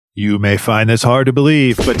You may find this hard to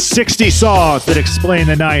believe, but 60 Songs That Explain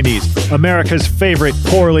the 90s, America's favorite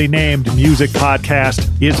poorly named music podcast,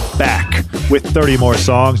 is back with 30 more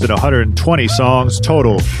songs and 120 songs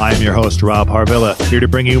total. I am your host, Rob Harvilla, here to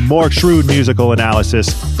bring you more shrewd musical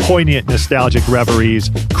analysis, poignant nostalgic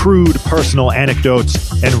reveries, crude personal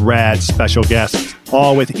anecdotes, and rad special guests,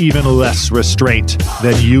 all with even less restraint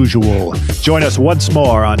than usual. Join us once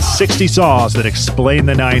more on 60 Songs That Explain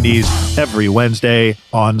the 90s every Wednesday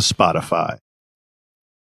on Spotify.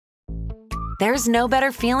 There's no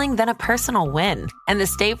better feeling than a personal win, and the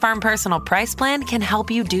State Farm Personal Price Plan can help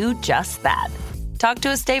you do just that. Talk to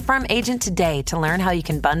a State Farm agent today to learn how you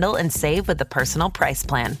can bundle and save with the Personal Price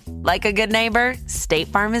Plan. Like a good neighbor, State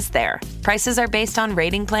Farm is there. Prices are based on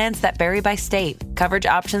rating plans that vary by state. Coverage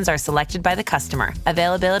options are selected by the customer.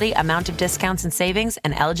 Availability, amount of discounts and savings,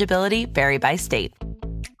 and eligibility vary by state.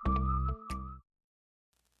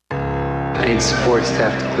 I need support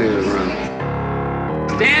staff to clear the room.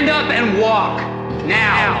 Stand up and walk,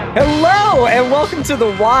 now. Hello, and welcome to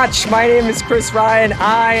The Watch. My name is Chris Ryan.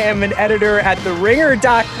 I am an editor at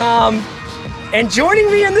TheRinger.com. And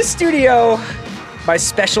joining me in the studio, my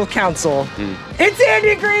special counsel, it's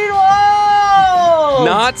Andy Greenwald!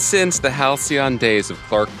 Not since the halcyon days of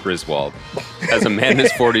Clark Griswold has a man in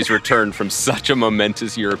his 40s returned from such a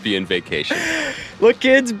momentous European vacation. Look,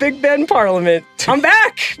 kids, Big Ben Parliament. I'm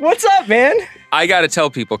back. What's up, man? I got to tell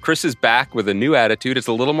people, Chris is back with a new attitude. It's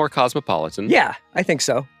a little more cosmopolitan. Yeah, I think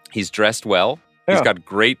so. He's dressed well. He's got a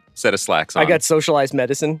great set of slacks on. I got socialized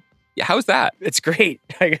medicine. Yeah, how's that? It's great.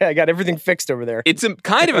 I got everything fixed over there. It's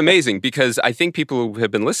kind of amazing because I think people who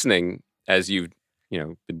have been listening as you've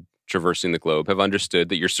been traversing the globe have understood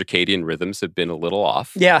that your circadian rhythms have been a little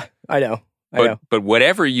off. Yeah, I know. But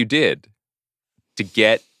whatever you did to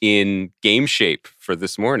get in game shape for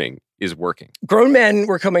this morning is working. Grown men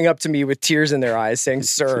were coming up to me with tears in their eyes saying,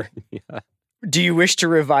 "Sir, do you wish to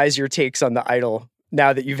revise your takes on The Idol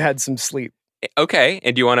now that you've had some sleep?" Okay,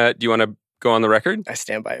 and do you want to go on the record? I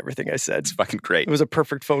stand by everything I said. It's fucking great. It was a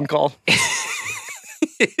perfect phone call.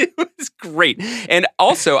 It was great. And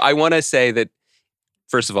also, I want to say that,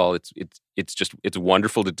 first of all, it's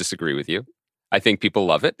wonderful to disagree with you. I think people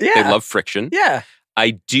love it. Yeah. They love friction. Yeah.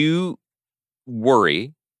 I do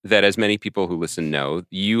worry that, as many people who listen know,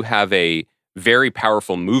 you have a very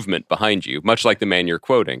powerful movement behind you, much like the man you're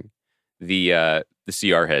quoting, the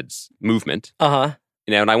CR Heads movement. Uh-huh.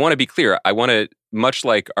 Now, and I want to be clear, much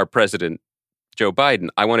like our president, Joe Biden,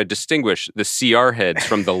 I want to distinguish the CR Heads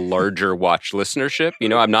from the larger Watch listenership.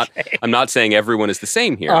 I'm not saying everyone is the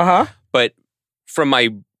same here. Uh-huh. But from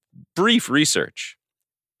my brief research,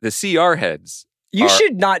 the CR Heads You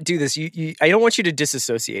should not do this. I don't want you to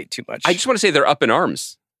disassociate too much. I just want to say they're up in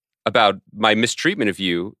arms about my mistreatment of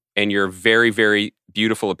you and your very, very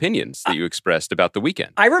beautiful opinions that you expressed about The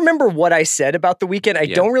Weeknd. I remember what I said about The Weeknd. I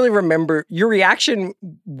don't really remember. Your reaction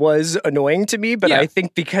was annoying to me, but I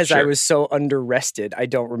think because I was so under-rested, I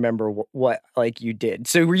don't remember what you did.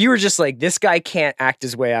 So you were just like, this guy can't act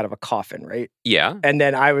his way out of a coffin, right? Yeah. And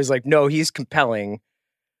then I was like, no, he's compelling.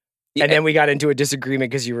 Yeah. And then we got into a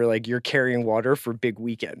disagreement because you were like, you're carrying water for Big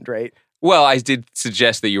Weekend, right? Well, I did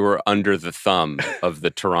suggest that you were under the thumb of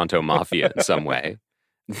the Toronto Mafia in some way.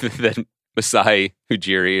 That Masai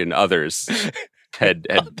Ujiri and others had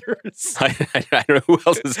others. I don't know who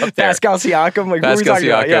else is up there. Pascal Siakam, who are we talking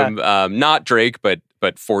about? Yeah. Not Drake, but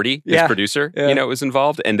 40, his producer, was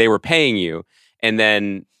involved, and they were paying you, and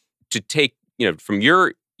then to take, from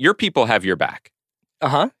your people have your back.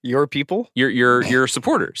 Your people, your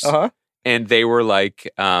supporters. And they were like,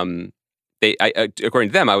 according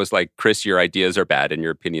to them, I was like, Chris, your ideas are bad and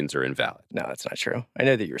your opinions are invalid. No, that's not true. I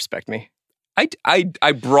know that you respect me.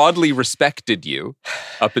 I broadly respected you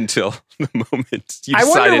up until the moment you I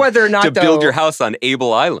wonder whether or not to build your house on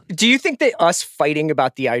Able Island. Do you think that us fighting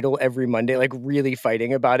about The Idol every Monday, like really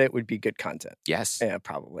fighting about it, would be good content? Yes. Yeah,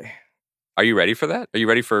 probably. Are you ready for that? Are you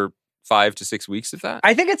ready for 5 to 6 weeks of that?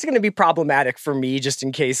 I think it's going to be problematic for me just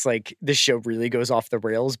in case this show really goes off the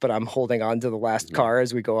rails, but I'm holding on to the last car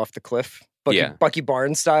as we go off the cliff. Bucky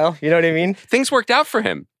Barnes style. You know what I mean? Things worked out for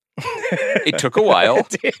him. It took a while.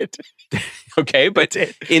 It did. Okay, but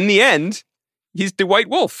in the end, he's the White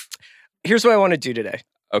Wolf. Here's what I want to do today.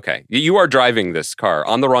 Okay. You are driving this car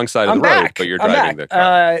on the wrong side of the road, but you're driving the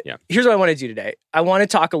car. Here's what I want to do today. I want to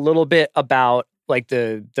talk a little bit about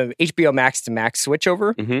the HBO Max to Max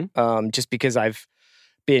switchover, just because I've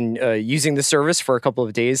been using the service for a couple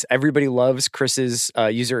of days. Everybody loves Chris's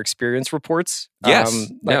user experience reports. Yes.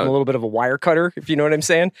 I'm a little bit of a wire cutter, if you know what I'm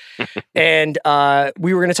saying. And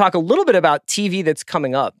we were going to talk a little bit about TV that's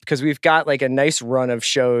coming up, because we've got like a nice run of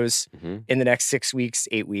shows in the next 6 weeks,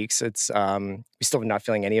 8 weeks. It's we still are not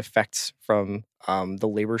feeling any effects from the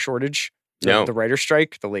labor shortage. The writer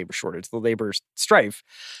strike, the labor shortage, the labor strife.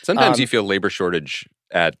 Sometimes you feel labor shortage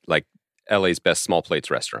at like LA's best small plates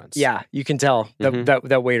restaurants. Yeah, you can tell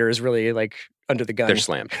that waiter is really like under the gun. They're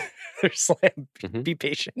slammed. They're slammed. Be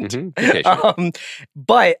patient. Be patient.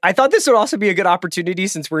 But I thought this would also be a good opportunity,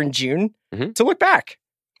 since we're in June, to look back.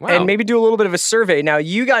 Wow. And maybe do a little bit of a survey. Now,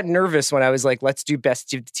 you got nervous when I was like, let's do best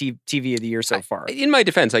TV of the year so far. In my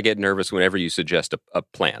defense, I get nervous whenever you suggest a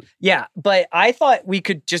plan. Yeah, but I thought we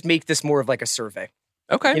could just make this more of like a survey.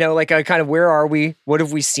 Okay. You know, like a kind of, where are we? What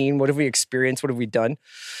have we seen? What have we experienced? What have we done?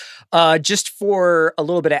 Just for a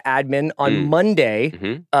little bit of admin, on Monday,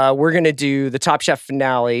 we're going to do the Top Chef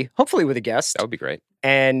finale, hopefully with a guest. That would be great.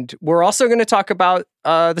 And we're also going to talk about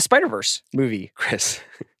the Spider-Verse movie. Chris.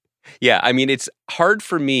 Yeah, I mean, it's hard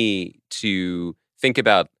for me to think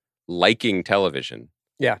about liking television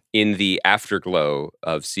in the afterglow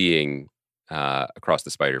of seeing Across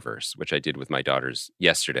the Spider-Verse, which I did with my daughters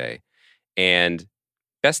yesterday. And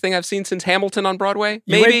best thing I've seen since Hamilton on Broadway,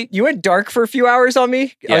 maybe. You went dark for a few hours on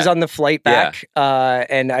me. Yeah. I was on the flight back,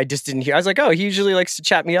 and I just didn't hear. I was like, oh, he usually likes to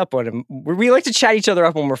chat me up on him. We like to chat each other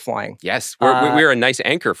up when we're flying. Yes, we're a nice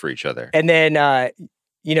anchor for each other. And then,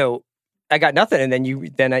 I got nothing, and then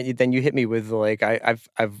you hit me with like I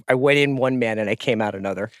went in one man and I came out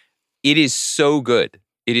another. It is so good.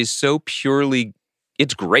 It is so purely.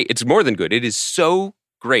 It's great. It's more than good. It is so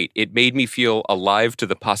great. It made me feel alive to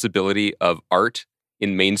the possibility of art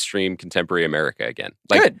in mainstream contemporary America again.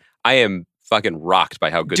 Like, good. I am fucking rocked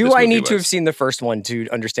by how good. Do this movie I need was. to have seen the first one to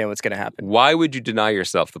understand what's going to happen? Why would you deny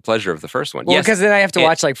yourself the pleasure of the first one? Well, yes, because then I have to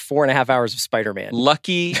watch like 4.5 hours of Spider-Man.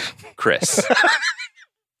 Lucky Chris.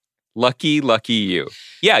 Lucky you.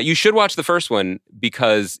 Yeah, you should watch the first one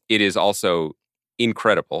because it is also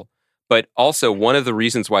incredible. But also, one of the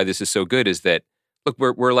reasons why this is so good is that, look,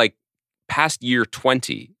 we're like past year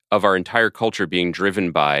 20 of our entire culture being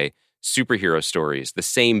driven by superhero stories, the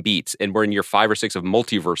same beats, and we're in year 5 or 6 of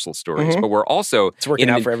multiversal stories. But we're also It's working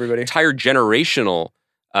out for everybody. Entire generational.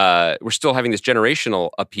 We're still having this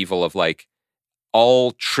generational upheaval of like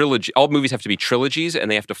all movies have to be trilogies,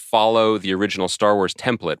 and they have to follow the original Star Wars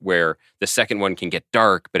template, where the second one can get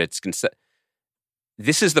dark, but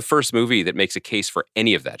this is the first movie that makes a case for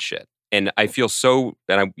any of that shit. And I feel so.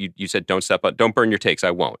 And you said don't burn your takes.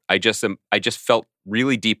 I won't. I just felt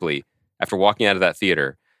really deeply after walking out of that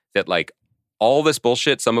theater that like all this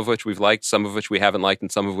bullshit, some of which we've liked, some of which we haven't liked,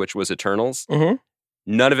 and some of which was Eternals.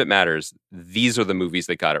 None of it matters. These are the movies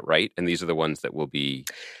that got it right, and these are the ones that will be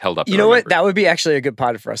held up. You know what? That would be actually a good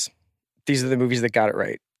pod for us. These are the movies that got it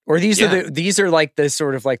right, or these are like the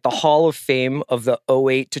sort of like the Hall of Fame of the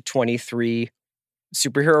 08 to 23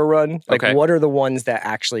 superhero run. Like, what are the ones that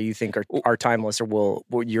actually you think are timeless, or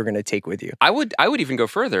what you're going to take with you? I would even go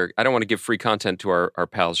further. I don't want to give free content to our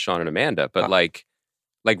pals Sean and Amanda, but like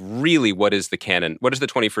really, what is the canon? What is the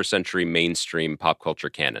 21st century mainstream pop culture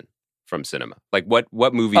canon from cinema? Like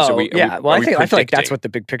what movies are we? I feel like that's what the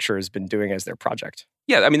Big Picture has been doing as their project.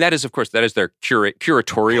 Yeah, I mean that is their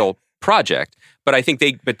curatorial project. But I think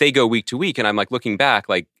they go week to week, and I'm like looking back,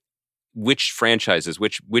 like which franchises,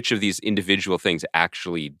 which of these individual things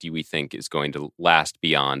actually do we think is going to last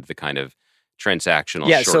beyond the kind of transactional?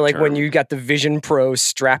 Yeah, so like term? when you got the Vision Pro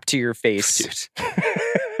strapped to your face.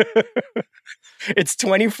 It's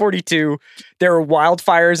 2042. There are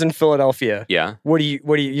wildfires in Philadelphia. Yeah. What do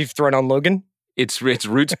you've thrown on Logan? It's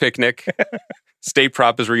Roots Picnic. State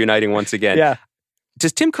Prop is reuniting once again. Yeah.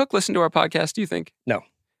 Does Tim Cook listen to our podcast, do you think? No.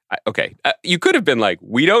 Okay. You could have been like,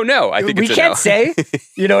 we don't know. I think we it's can't no. say.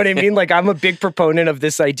 You know what I mean? Like, I'm a big proponent of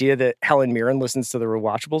this idea that Helen Mirren listens to the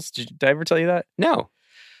Rewatchables. Did I ever tell you that? No.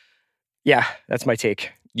 Yeah, that's my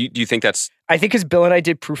take. Do you think that's... I think because Bill and I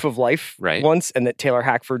did Proof of Life right. once, and that Taylor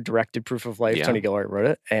Hackford directed Proof of Life. Yeah. Tony Gilroy wrote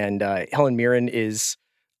it. And Helen Mirren is...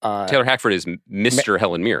 Taylor Hackford is Mr.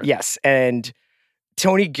 Helen Mirren. Yes. And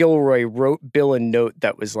Tony Gilroy wrote Bill a note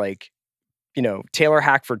that was like, you know, Taylor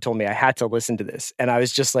Hackford told me I had to listen to this. And I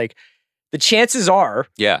was just like, the chances are...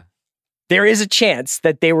 Yeah. There is a chance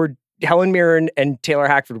that they were... Helen Mirren and Taylor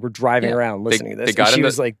Hackford were driving around listening to this. And she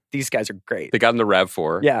was like, these guys are great. They got in the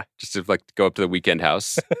RAV4. Yeah. Just to like go up to the weekend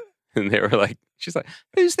house. And they were like, she's like,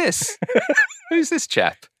 who's this? Who's this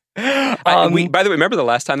chap? By the way, remember the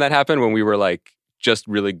last time that happened when we were like just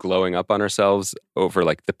really glowing up on ourselves over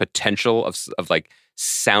like the potential of like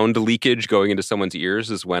sound leakage going into someone's ears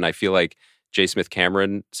is when I feel like J. Smith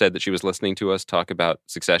Cameron said that she was listening to us talk about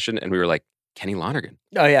Succession, and we were like, Kenny Lonergan.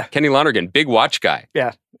 Oh, yeah. Kenny Lonergan, big watch guy.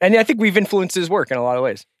 Yeah. And I think we've influenced his work in a lot of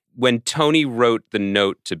ways. When Tony wrote the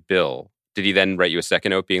note to Bill, did he then write you a second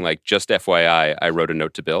note being like, just FYI, I wrote a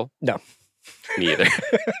note to Bill? No. Me either.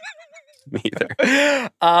 Me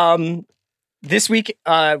either. This week,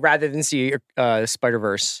 rather than see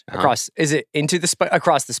Spider-Verse across the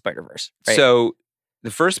Spider-Verse, right? So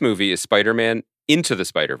the first movie is Spider-Man Into the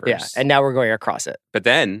Spider-Verse. Yeah, and now we're going across it. But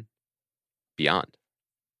then, Beyond.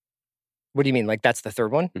 What do you mean? Like that's the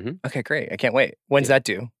third one? Mm-hmm. Okay, great. I can't wait. When's that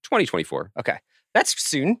due? 2024. Okay. That's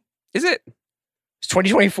soon. Is it?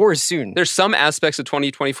 2024 is soon. There's some aspects of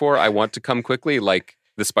 2024 I want to come quickly, like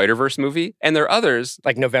the Spider-Verse movie, and there are others,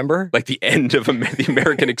 like November, like the end of the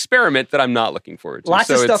American Experiment, that I'm not looking forward to. Lots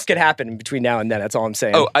of stuff could happen between now and then. That's all I'm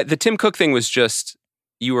saying. Oh, the Tim Cook thing was just,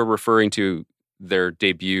 you were referring to their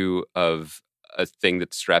debut of a thing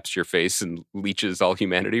that straps to your face and leeches all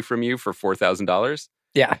humanity from you for $4,000.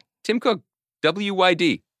 Yeah. Tim Cook,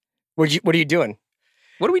 WYD. What are you doing?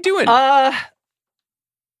 What are we doing? I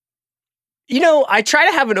try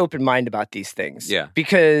to have an open mind about these things. Yeah.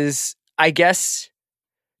 Because I guess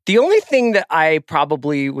the only thing that I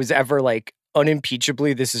probably was ever like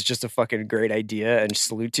unimpeachably, this is just a fucking great idea and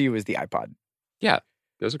salute to you, was the iPod. Yeah.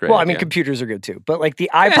 Those are great. Well, I mean, computers are good too, but like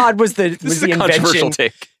the iPod was the controversial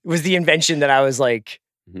take. Was the invention that I was like,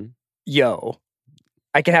 yo,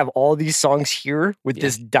 I can have all these songs here with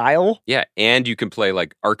this dial. Yeah, and you can play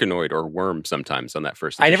like Arkanoid or Worm sometimes on that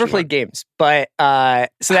first edition. I never played games, but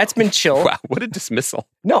so that's been chill. Wow, what a dismissal.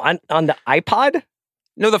 No, on the iPod?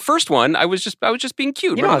 No, the first one, I was just being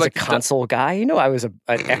cute. I was like a console guy. I was an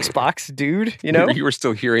Xbox dude, You were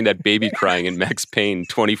still hearing that baby crying in Max Payne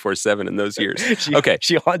 24/7 in those years. Okay.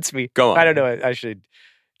 She haunts me. Go on. I don't know.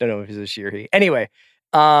 Don't know if it's a she or he. Anyway,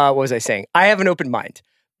 what was I saying? I have an open mind.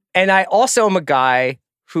 And I also am a guy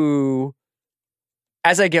who,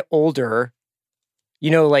 as I get older,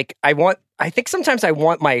 I think sometimes I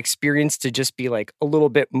want my experience to just be like a little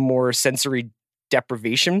bit more sensory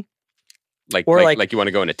deprivation. Like you want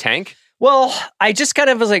to go in a tank? Well, I just kind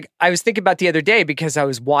of was like, I was thinking about the other day because I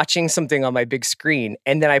was watching something on my big screen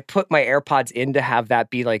and then I put my AirPods in to have that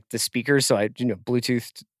be like the speakers. So I,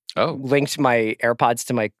 Bluetooth linked my AirPods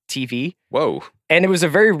to my TV. Whoa. And it was a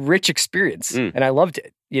very rich experience and I loved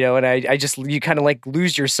it, and I just, you kind of like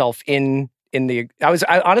lose yourself in the,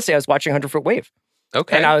 honestly, I was watching 100 Foot Wave.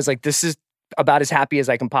 Okay. And I was like, this is about as happy as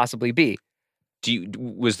I can possibly be.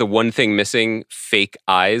 Was the one thing missing fake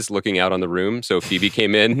eyes looking out on the room? So if Phoebe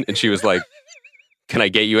came in and she was like, can I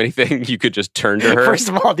get you anything? You could just turn to her. First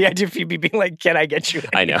of all, the idea of Phoebe being like, can I get you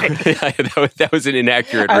anything? I know. that was an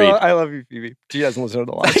inaccurate read. I love you, Phoebe. She doesn't listen to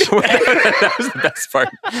the watch. That was the best part.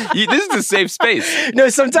 This is a safe space. No,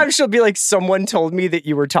 sometimes she'll be like, someone told me that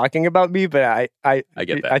you were talking about me, but I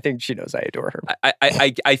get that. I think she knows I adore her.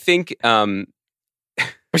 I think... But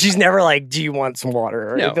she's never like, do you want some water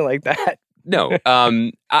or anything like that? No,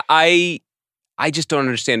 I just don't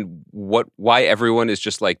understand why everyone is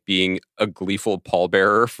just like being a gleeful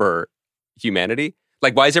pallbearer for humanity.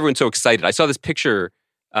 Like, why is everyone so excited? I saw this picture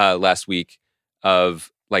last week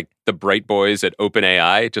of like the bright boys at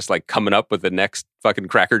OpenAI just like coming up with the next fucking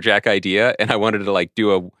crackerjack idea, and I wanted to like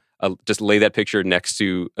do just lay that picture next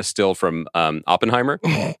to a still from Oppenheimer.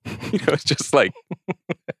 It's just like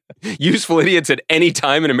useful idiots at any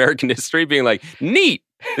time in American history being like, neat.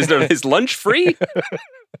 Is lunch free?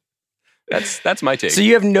 That's my take. So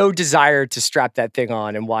you have no desire to strap that thing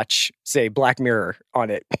on and watch, say, Black Mirror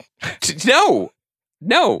on it?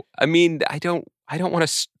 No. I mean, I don't want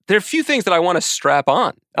to. There are a few things that I want to strap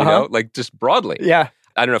on. You know, like just broadly. Yeah.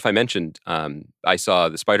 I don't know if I mentioned. I saw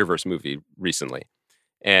the Spider-Verse movie recently,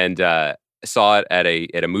 and saw it at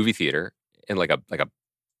a movie theater in like a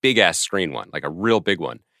big ass screen one, like a real big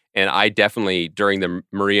one. And I definitely, during the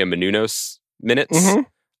Maria Menounos minutes,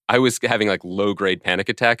 I was having like low grade panic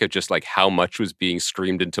attack of just like how much was being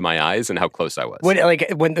streamed into my eyes and how close I was. When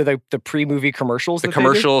the pre-movie commercials? The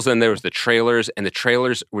commercials, and there was the trailers, and the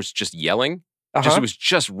trailers was just yelling. It was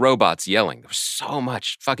just robots yelling. There was so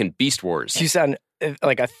much fucking Beast Wars. You sound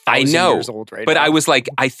like 1,000 years old right now. But I was like,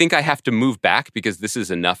 I think I have to move back because this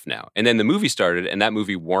is enough now. And then the movie started, and that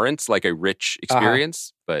movie warrants like a rich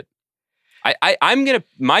experience, but I'm gonna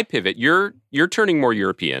my pivot. You're turning more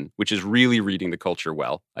European, which is really reading the culture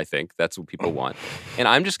well. I think that's what people want, and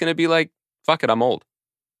I'm just gonna be like, fuck it, I'm old.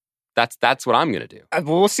 That's what I'm gonna do.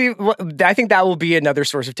 We'll see. I think that will be another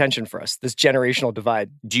source of tension for us. This generational divide.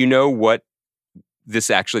 Do you know what this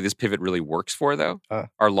pivot really works for though?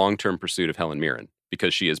 Our long-term pursuit of Helen Mirren,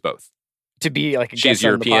 because she is both. To be like a she is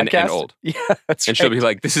European and old. Yeah, that's and she'll be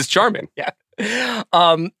like, this is charming. Yeah.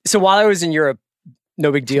 So while I was in Europe,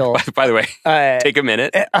 no big deal. By the way, take a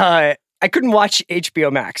minute. I couldn't watch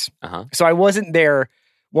HBO Max. Uh-huh. So I wasn't there.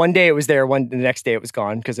 One day it was there, the next day it was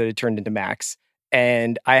gone because it had turned into Max.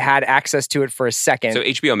 And I had access to it for a second. So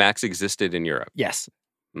HBO Max existed in Europe? Yes.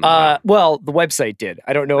 Wow. Well, the website did.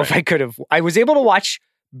 I don't know if I could have. I was able to watch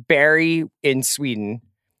Barry in Sweden.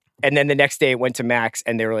 And then the next day it went to Max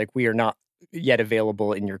and they were like, we are not yet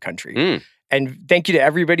available in your country. And thank you to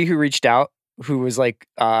everybody who reached out, who was like,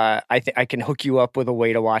 I can hook you up with a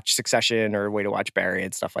way to watch Succession or a way to watch Barry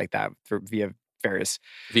and stuff like that via various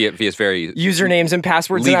very usernames and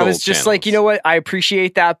passwords. And I was just channels. like, you know what? I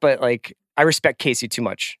appreciate that, but like, I respect Casey too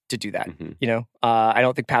much to do that. Mm-hmm. You know, I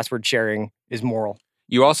don't think password sharing is moral.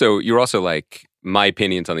 You're also like, my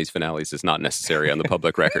opinions on these finales is not necessary on the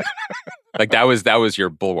public record. Like that was your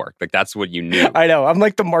bulwark. Like that's what you knew. I know. I'm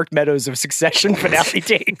like the Mark Meadows of Succession finale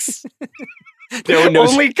takes. No one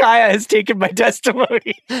knows. Only Kaya has taken my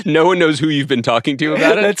testimony. No one knows who you've been talking to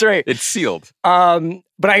about it. That's right. It's sealed.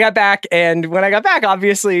 But I got back, and when I got back,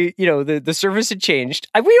 obviously, you know, the service had changed.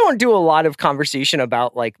 We don't do a lot of conversation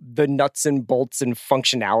about like the nuts and bolts and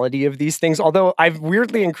functionality of these things, although I'm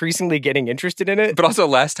weirdly increasingly getting interested in it. But also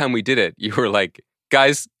last time we did it, you were like,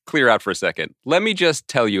 guys, clear out for a second. Let me just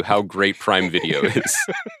tell you how great Prime Video is.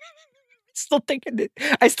 I still think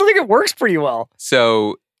it works pretty well.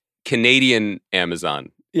 So Canadian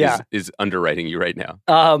Amazon Yeah. is underwriting you right now.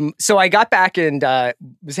 So I got back and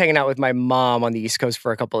was hanging out with my mom on the East Coast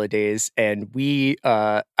for a couple of days, and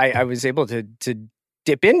I was able to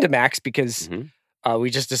dip into Max because we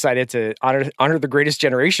just decided to honor the greatest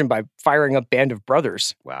generation by firing up Band of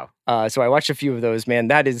Brothers. Wow. So I watched a few of those. Man,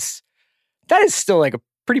 that is still like a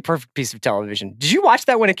pretty perfect piece of television. Did you watch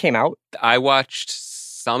that when it came out? I watched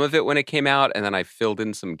some of it when it came out, and then I filled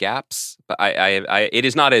in some gaps. But it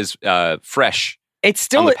is not as fresh. It's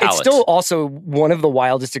still also one of the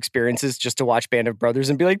wildest experiences just to watch Band of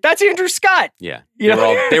Brothers and be like, that's Andrew Scott. Yeah.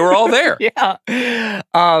 They were all there. Yeah.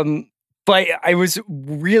 But it was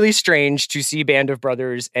really strange to see Band of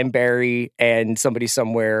Brothers and Barry and Somebody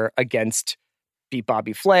Somewhere against Beat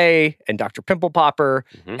Bobby Flay and Dr. Pimple Popper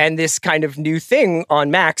and this kind of new thing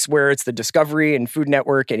on Max where it's the Discovery and Food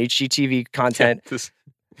Network and HGTV content. This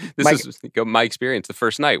is my experience the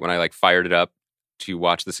first night when I like fired it up to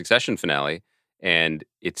watch the Succession finale. And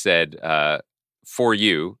it said, for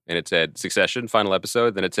you, and it said Succession, final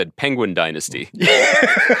episode. Then it said Penguin Dynasty.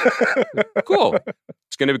 Cool.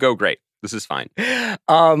 It's going to go great. This is fine.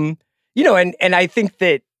 You know, and I think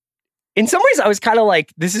that in some ways I was kind of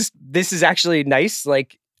like, this is actually nice.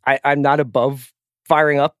 Like I'm not above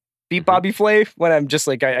firing up Beat Bobby Flay when I'm just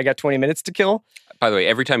like, I got 20 minutes to kill. By the way,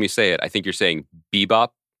 every time you say it, I think you're saying Bebop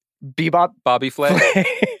Bobby Flay.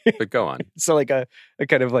 But go on. So like a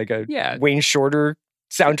kind of like a Wayne Shorter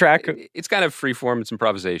soundtrack. It's kind of freeform. It's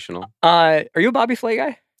improvisational. Are you a Bobby Flay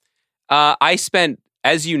guy? I spent,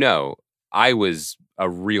 as you know, I was a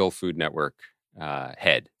real Food Network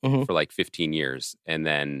head for like 15 years and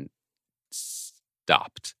then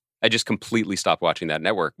stopped. I just completely stopped watching that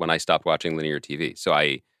network when I stopped watching linear TV. So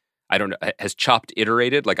I don't know. Has Chopped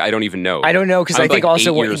iterated? Like, I don't even know. I don't know, because I think like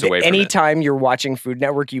also anytime you're watching Food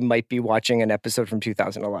Network, you might be watching an episode from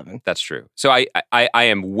 2011. That's true. So I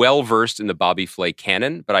am well versed in the Bobby Flay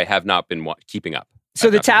canon, but I have not been keeping up. So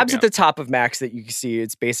the tabs at the top of Max that you can see,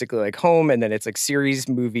 it's basically like home, and then it's like series,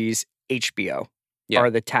 movies, HBO are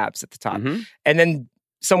the tabs at the top. And then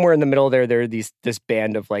somewhere in the middle there are this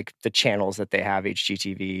band of like the channels that they have,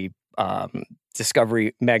 HGTV,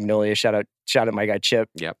 Discovery, Magnolia, shout out my guy Chip.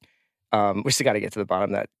 Yep. We still got to get to the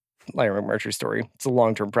bottom of that Larry McMurtry story. It's a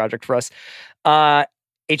long-term project for us.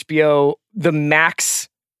 HBO, the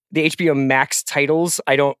HBO Max titles,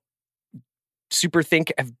 I don't super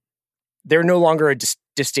think they're no longer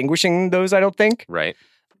distinguishing those, I don't think. Right.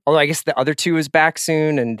 Although I guess the other two is back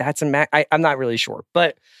soon, and that's a Max. I'm not really sure.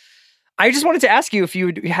 But I just wanted to ask you if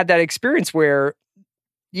you had that experience where,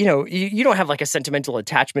 you know, you don't have like a sentimental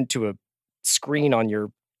attachment to a screen on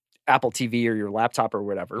your Apple TV or your laptop or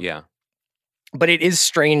whatever. Yeah. But it is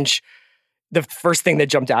strange. The first thing that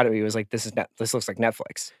jumped out at me was like, this looks like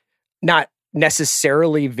Netflix. Not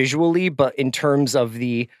necessarily visually, but in terms of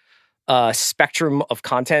the spectrum of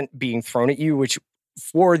content being thrown at you, which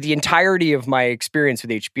for the entirety of my experience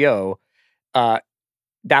with HBO,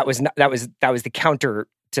 that was the counter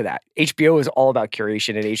to that. HBO is all about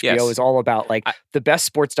curation, and HBO is all about like the best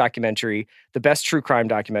sports documentary, the best true crime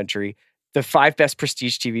documentary, the 5 best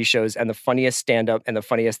prestige TV shows, and the funniest stand-up, and the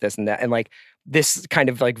funniest this and that. And like this kind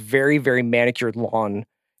of like very, very manicured lawn.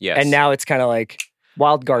 Yes. And now it's kind of like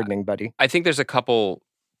wild gardening, buddy. I think there's a couple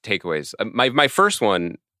takeaways. My first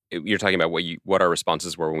one, you're talking about what our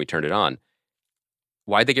responses were when we turned it on.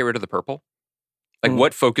 why'd they get rid of the purple? Like,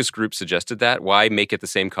 what focus group suggested that? Why make it the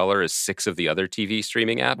same color as 6 of the other TV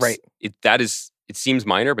streaming apps? Right. It seems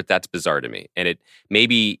minor, but that's bizarre to me. And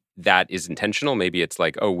maybe that is intentional. Maybe it's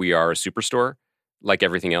like, oh, we are a superstore like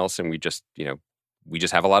everything else, and we just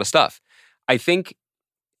have a lot of stuff. I think,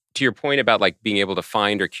 to your point about like being able to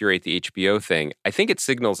find or curate the HBO thing, I think it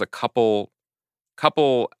signals a couple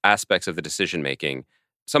aspects of the decision making,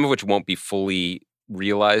 some of which won't be fully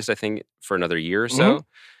realized, I think, for another year or so.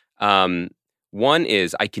 One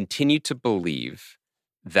is I continue to believe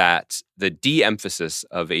that the de-emphasis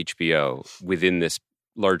of HBO within this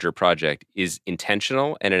larger project is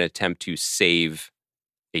intentional and an attempt to save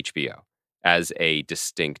HBO as a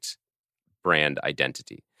distinct brand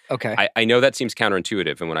identity. Okay. I know that seems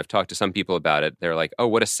counterintuitive, and when I've talked to some people about it, they're like, oh,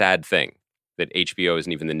 what a sad thing that HBO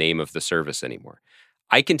isn't even the name of the service anymore.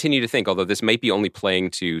 I continue to think, although this might be only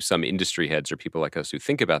playing to some industry heads or people like us who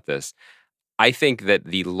think about this, I think that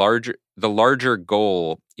the larger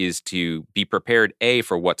goal is to be prepared, A,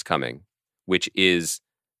 for what's coming, which is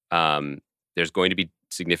there's going to be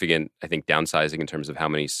significant, I think, downsizing in terms of how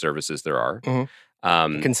many services there are.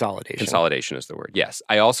 Consolidation. Consolidation is the word, yes.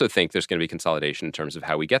 I also think there's going to be consolidation in terms of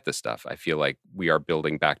how we get this stuff. I feel like we are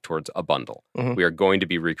building back towards a bundle. We are going to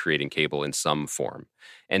be recreating cable in some form.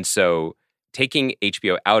 And so taking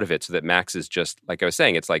HBO out of it so that Max is just, like I was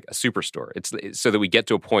saying, it's like a superstore. It's so that we get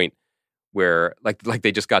to a point where, like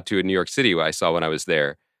they just got to in New York City, I saw when I was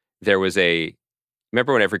there, there was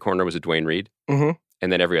remember when every corner was a Duane Reade?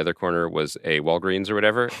 And then every other corner was a Walgreens or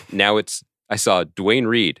whatever? Now I saw Duane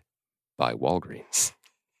Reade by Walgreens.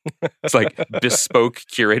 It's like bespoke,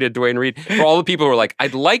 curated Duane Reade. For all the people who are like,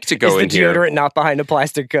 I'd like to go in here. Is the deodorant not behind a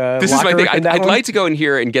plastic This is my locker thing. in I'd one? like to go in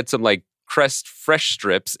here and get some like Crest fresh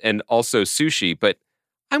strips and also sushi, but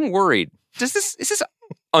I'm worried. Is this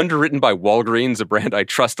underwritten by Walgreens, a brand I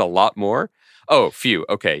trust a lot more? Oh, phew.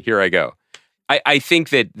 Okay, here I go. I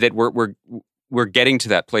think that we're getting to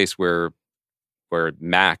that place where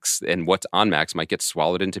Max and what's on Max might get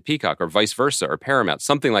swallowed into Peacock or vice versa or Paramount.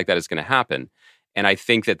 Something like that is going to happen. And I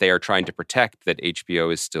think that they are trying to protect that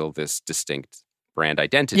HBO is still this distinct brand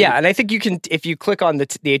identity. Yeah, and I think you can, if you click on the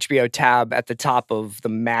HBO tab at the top of the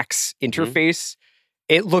Max interface,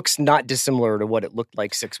 it looks not dissimilar to what it looked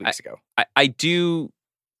like 6 weeks ago. I do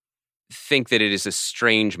think that it is a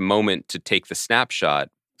strange moment to take the snapshot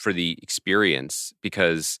for the experience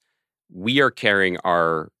because we are carrying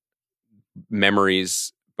our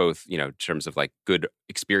memories, both, in terms of like good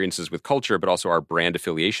experiences with culture, but also our brand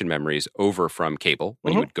affiliation memories over from cable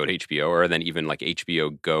when you would go to HBO, or then even like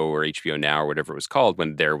HBO Go or HBO Now or whatever it was called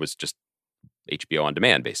when there was just HBO on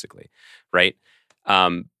demand, basically, right?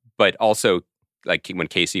 But also, like when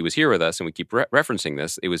Casey was here with us, and we keep referencing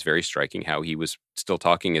this, it was very striking how he was still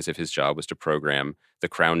talking as if his job was to program the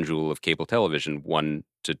crown jewel of cable television 1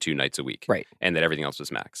 to 2 nights a week, right? And that everything else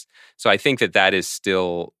was Max. So I think that is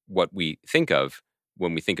still what we think of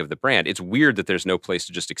when we think of the brand. It's weird that there's no place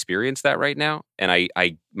to just experience that right now. And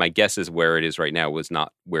my guess is where it is right now was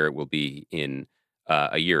not where it will be in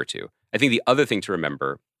a year or two. I think the other thing to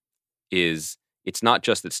remember is it's not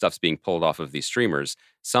just that stuff's being pulled off of these streamers.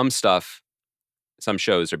 Some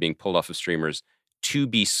shows are being pulled off of streamers to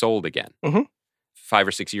be sold again. 5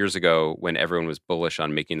 or 6 years ago, when everyone was bullish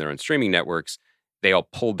on making their own streaming networks, they all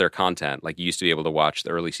pulled their content. Like you used to be able to watch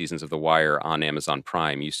the early seasons of The Wire on Amazon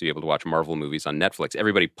Prime. You used to be able to watch Marvel movies on Netflix.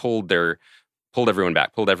 Everybody pulled everyone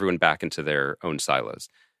back into their own silos.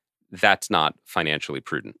 That's not financially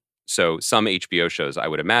prudent. So some HBO shows, I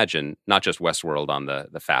would imagine, not just Westworld on the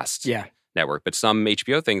Fast network, but some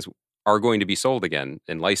HBO things are going to be sold again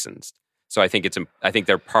and licensed. So I think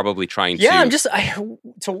they're probably trying to. Yeah, I'm just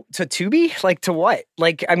to Tubi, like to what?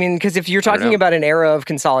 Like I mean, because if you're talking about an era of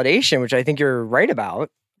consolidation, which I think you're right about,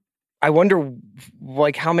 I wonder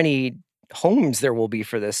like how many homes there will be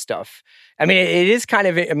for this stuff. I mean, it is kind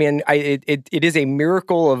of. I mean, it is a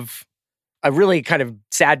miracle of a really kind of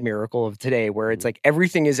sad miracle of today, where it's like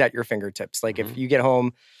everything is at your fingertips. Like if you get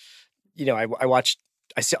home,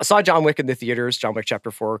 I saw John Wick in the theaters, John Wick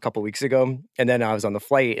Chapter 4 a couple weeks ago, and then I was on the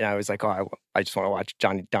flight and I was like, oh, I just want to watch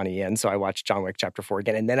Donnie Yen, so I watched John Wick Chapter 4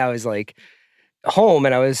 again, and then I was like home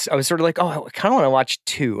and I was sort of like, oh, I kind of want to watch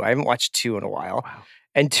 2. I haven't watched 2 in a while,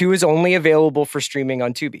 and 2 is only available for streaming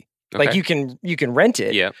on Tubi. Okay. Like you can rent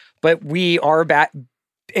it, but we are back.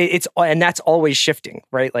 And that's always shifting,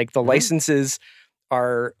 right? Like the licenses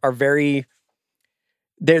are very.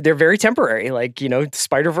 They're very temporary. Like,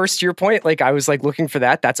 Spider-Verse, to your point, like I was like looking for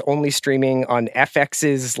that. That's only streaming on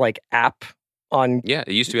FX's like app on. Yeah,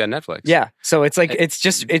 it used to be on Netflix. Yeah. So it's like, it's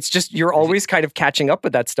just, you're always kind of catching up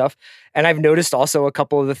with that stuff. And I've noticed also a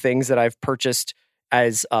couple of the things that I've purchased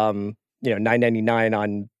as $9.99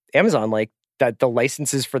 on Amazon, like that the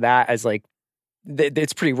licenses for that as like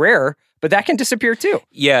it's pretty rare, but that can disappear too.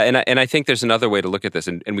 Yeah, and I think there's another way to look at this,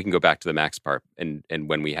 and we can go back to the Max part, and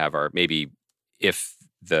when we have our, maybe if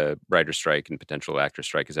the writer strike and potential actor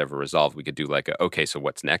strike is ever resolved, we could do like okay, so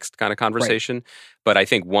what's next kind of conversation. Right. But I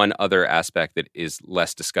think one other aspect that is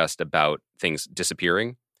less discussed about things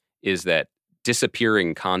disappearing is that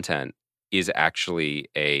disappearing content is actually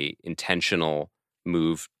a intentional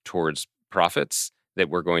move towards profits that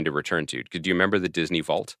we're going to return to. Do you remember the Disney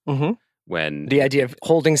Vault? Mm-hmm. When the idea of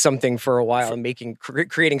holding something for a while and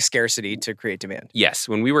creating scarcity to create demand. Yes,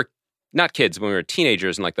 when we were not kids, when we were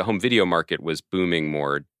teenagers and like the home video market was booming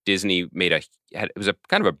more, Disney it was a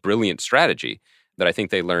kind of a brilliant strategy that I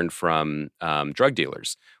think they learned from drug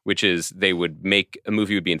dealers, which is they would make a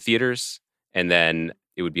movie would be in theaters and then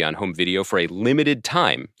it would be on home video for a limited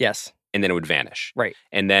time. Yes. And then it would vanish. Right.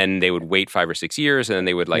 And then they would wait 5 or 6 years and then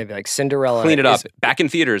they would maybe like Cinderella clean it up back in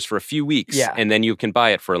theaters for a few weeks. Yeah. And then you can buy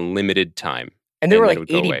it for a limited time. And they were like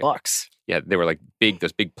 $80. Yeah, they were like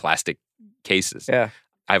those big plastic cases. Yeah.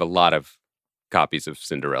 I have a lot of copies of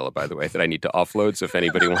Cinderella, by the way, that I need to offload. So if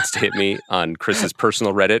anybody wants to hit me on Chris's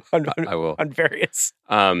personal Reddit, I will. On various.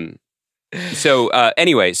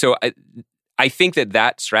 Anyway, I think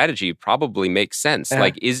that strategy probably makes sense. Yeah.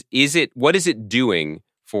 Like, what is it doing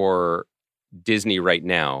for Disney right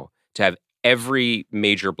now to have every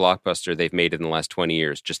major blockbuster they've made in the last 20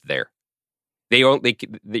 years just there? For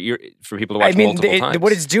people to watch multiple times.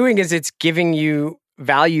 What it's doing is it's giving you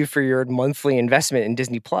value for your monthly investment in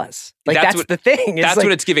Disney Plus. Like that's the thing. That's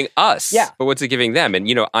what it's giving us. Yeah. But what's it giving them? And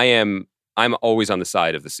I'm always on the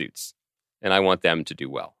side of the suits, and I want them to do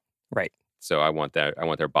well. Right. So I want their bottom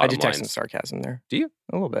lines. I detect some sarcasm there. Do you?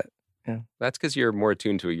 A little bit. Yeah. That's because you're more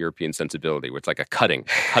attuned to a European sensibility, where it's like a cutting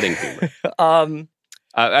humor.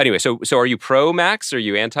 Anyway, so are you pro Max? Or are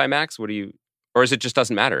you anti Max? Or is it just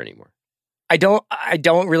doesn't matter anymore? I don't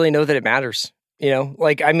really know that it matters.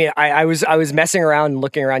 Like, I mean, I was messing around and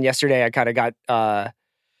looking around yesterday. I kind of got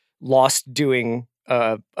lost doing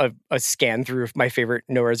a scan through of my favorite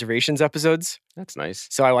No Reservations episodes. That's nice.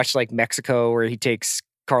 So I watched like Mexico, where he takes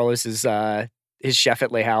Carlos's his chef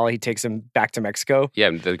at Le Hal. He takes him back to Mexico. Yeah,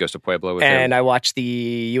 and then goes to Pueblo with him. And I watched the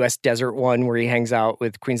U.S. desert one where he hangs out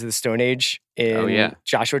with Queens of the Stone Age in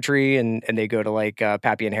Joshua Tree, and they go to like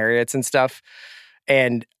Pappy and Harriet's and stuff.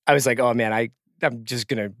 And I was like, oh man, I'm just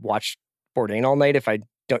gonna watch Bourdain all night if I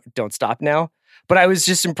don't stop now. But I was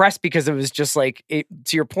just impressed because it was just like, to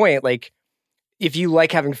your point, like if you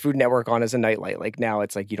like having Food Network on as a nightlight, like now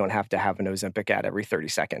it's like you don't have to have an Ozempic ad every 30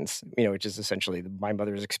 seconds, which is essentially my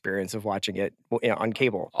mother's experience of watching it on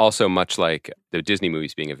cable. Also, much like the Disney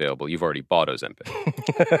movies being available, you've already bought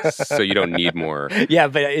Ozempic. So you don't need more. Yeah,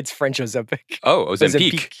 but it's French Ozempic. Oh,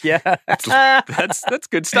 Ozempic. Yeah. that's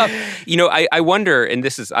good stuff. I wonder, and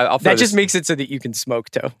this is, I'll throw that just makes it so that you can smoke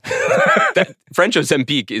too. French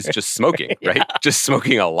Ozempic is just smoking, right? Yeah. Just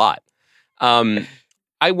smoking a lot.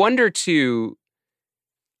 I wonder too,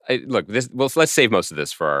 let's save most of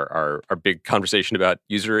this for our big conversation about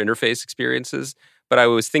user interface experiences. But I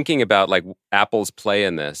was thinking about like Apple's play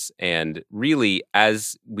in this, and really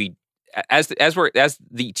as the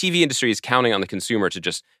TV industry is counting on the consumer to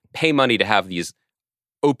just pay money to have these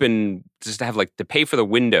open, just to have like to pay for the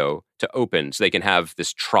window to open, so they can have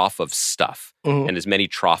this trough of stuff and as many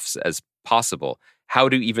troughs as possible. How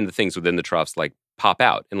do even the things within the troughs like pop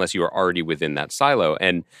out unless you are already within that silo?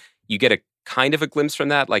 And you get a kind of a glimpse from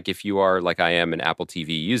that. Like if you are, like I am, an Apple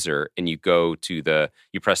TV user, and you go to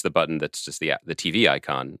you press the button that's just the TV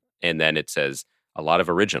icon, and then it says a lot of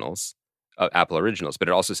originals, Apple originals, but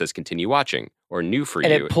it also says continue watching or new for you.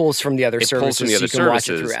 And it pulls from the other services, so you can watch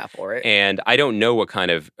it through Apple, right? And I don't know what kind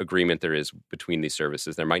of agreement there is between these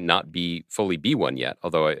services. There might not fully be one yet,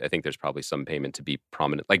 although I think there's probably some payment to be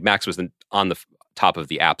prominent. Like Max was on the top of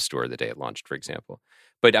the App Store the day it launched, for example.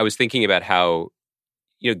 But I was thinking about how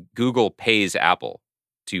Google pays Apple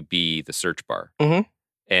to be the search bar,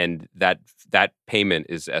 and that payment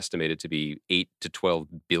is estimated to be $8 to $12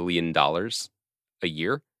 billion a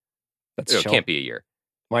year. It can't be a year.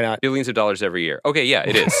 Why not? Billions of dollars every year. Okay, yeah,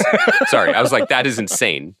 it is. Sorry, I was like, that is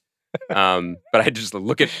insane. But I just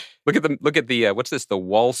look at the what's this? The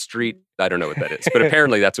Wall Street. I don't know what that is, but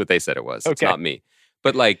apparently that's what they said it was. Okay. It's not me.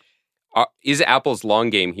 But like, is Apple's long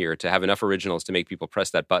game here to have enough originals to make people press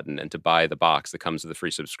that button and to buy the box that comes with the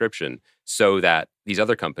free subscription, so that these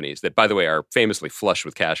other companies that, by the way, are famously flush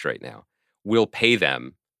with cash right now, will pay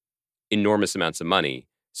them enormous amounts of money,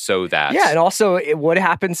 so that... Yeah, and also what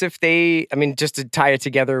happens if just to tie it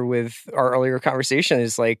together with our earlier conversation,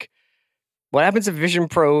 is like, What happens if Vision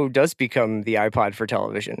Pro does become the iPod for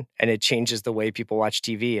television and it changes the way people watch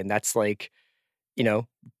TV? And that's like, you know,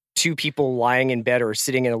 two people lying in bed or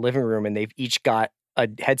sitting in a living room and they've each got a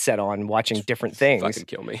headset on watching different things. Fucking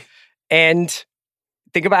kill me. And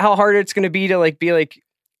think about how hard it's going to be to like be like,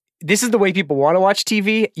 this is the way people want to watch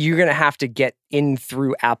TV. You're going to have to get in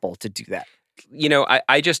through Apple to do that. You know,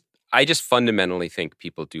 I just fundamentally think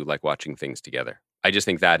people do like watching things together. I just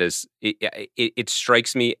think that is, it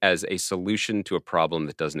strikes me as a solution to a problem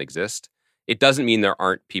that doesn't exist. It doesn't mean there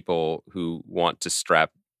aren't people who want to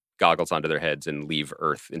strap goggles onto their heads and leave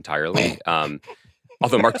Earth entirely.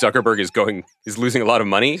 Although Mark Zuckerberg is losing a lot of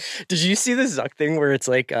money. Did you see the Zuck thing where it's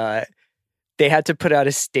like, they had to put out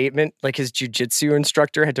a statement, like his jujitsu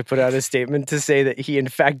instructor had to put out a statement to say that he in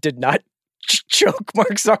fact did not choke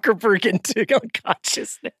Mark Zuckerberg into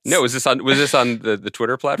unconsciousness. No, was this on the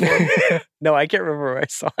Twitter platform? No, I can't remember where I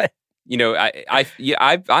saw it. You know,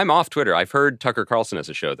 I'm off Twitter. I've heard Tucker Carlson has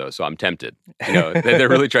a show though, so I'm tempted. You know, they're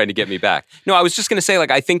really trying to get me back. No, I was just going to say,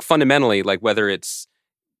 like, I think fundamentally, like, whether it's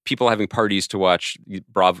people having parties to watch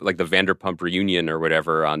Bravo, like the Vanderpump reunion or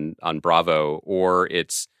whatever on Bravo, or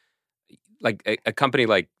it's like a company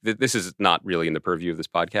like this is not really in the purview of this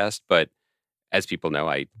podcast, but as people know,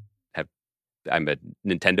 I'm a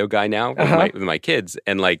Nintendo guy now with my kids,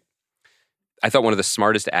 and like I thought one of the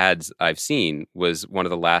smartest ads I've seen was one of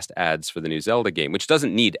the last ads for the new Zelda game, which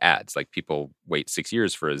doesn't need ads. Like people wait 6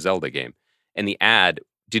 years for a Zelda game, and the ad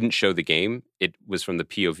didn't show the game. It was from the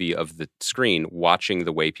POV of the screen, watching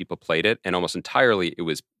the way people played it, and almost entirely it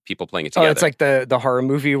was people playing it together. Oh, it's like the horror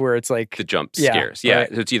movie where it's like the jump scares. Yeah,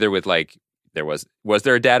 right. It's either with like. Was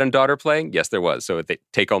there a dad and daughter playing? Yes, there was. So they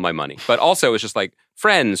take all my money. But also, it's just like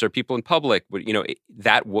friends or people in public. You know,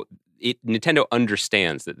 Nintendo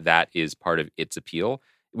understands that is part of its appeal,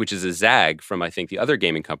 which is a zag from I think the other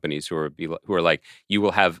gaming companies who are like, you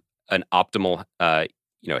will have an optimal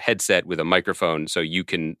headset with a microphone so you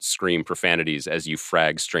can scream profanities as you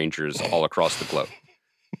frag strangers all across the globe.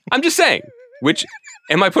 I'm just saying. Which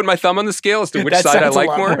am I putting my thumb on the scale as to which side I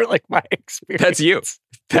like more? Like my experience. That's you.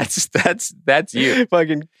 That's you.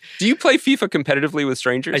 Fucking. Do you play FIFA competitively with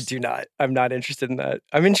strangers? I do not. I'm not interested in that.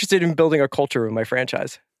 I'm interested in building a culture with my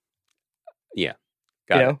franchise. Yeah.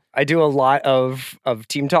 Got it. I do a lot of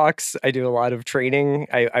team talks. I do a lot of training.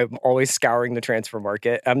 I'm always scouring the transfer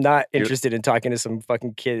market. I'm not interested in talking to some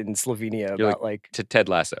fucking kid in Slovenia about like to Ted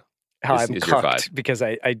Lasso. How I'm cucked because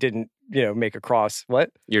I didn't, make a cross. What?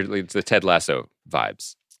 It's the Ted Lasso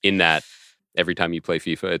vibes in that every time you play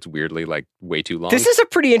FIFA, it's weirdly like way too long. This is a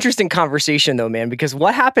pretty interesting conversation though, man, because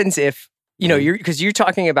what happens if, you're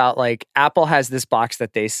talking about like Apple has this box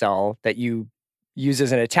that they sell that you use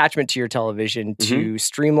as an attachment to your television to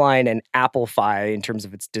streamline and Applify in terms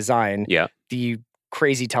of its design. Yeah. The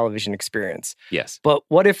crazy television experience. Yes. But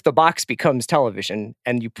what if the box becomes television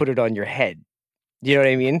and you put it on your head? You know what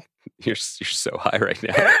I mean? You're so high right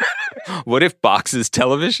now. What if box is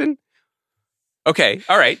television? Okay,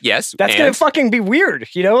 all right, yes. That's going to fucking be weird,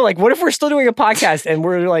 Like, what if we're still doing a podcast and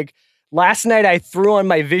we're like, last night I threw on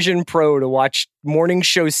my Vision Pro to watch Morning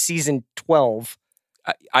Show Season 12.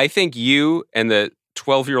 I think you and the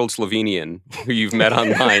 12-year-old Slovenian who you've met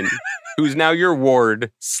online, who's now your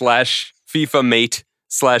ward / FIFA mate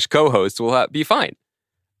 / co-host will be fine.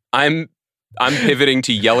 I'm pivoting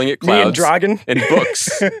to yelling at clouds. Me and Dragon. And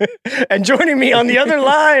books. And joining me on the other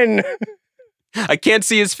line. I can't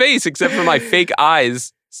see his face except for my fake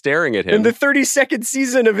eyes staring at him. In the 32nd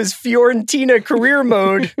season of his Fiorentina career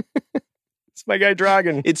mode. It's my guy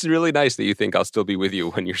Dragon. It's really nice that you think I'll still be with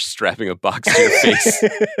you when you're strapping a box to your face.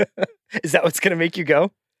 Is that what's going to make you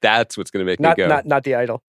go? That's what's going to make me go. Not the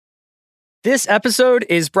idol. This episode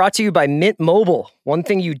is brought to you by Mint Mobile. One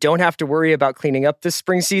thing you don't have to worry about cleaning up this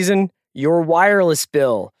spring season, your wireless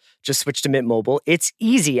bill. Just switch to Mint Mobile. It's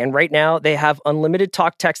easy. And right now they have unlimited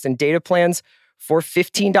talk, text, and data plans for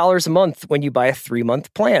 $15 a month when you buy a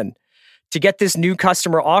 3-month plan. To get this new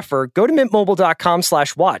customer offer, go to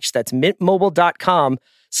mintmobile.com/watch. That's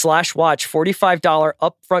mintmobile.com/watch. $45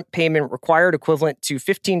 upfront payment required, equivalent to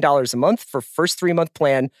 $15 a month for first 3-month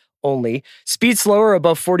plan only. Speed slower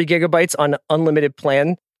above 40 gigabytes on unlimited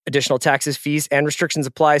plan. Additional taxes, fees, and restrictions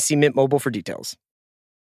apply. See Mint Mobile for details.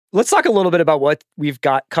 Let's talk a little bit about what we've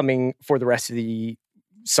got coming for the rest of the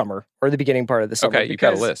summer or the beginning part of the summer. Okay, you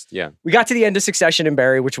got a list. Yeah. We got to the end of Succession and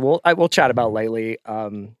Barry, which we'll chat about lightly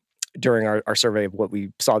during our survey of what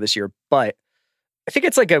we saw this year. But I think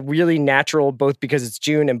it's like a really natural, both because it's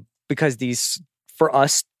June and because these, for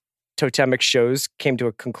us, totemic shows came to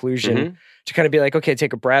a conclusion to kind of be like, okay,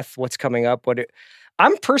 take a breath. What's coming up?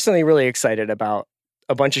 I'm personally really excited about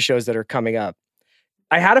a bunch of shows that are coming up.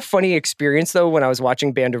 I had a funny experience, though, when I was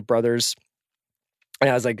watching Band of Brothers And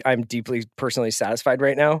I was like, I'm deeply personally satisfied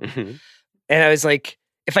right now. Mhm. And I was like,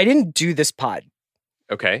 if I didn't do this pod,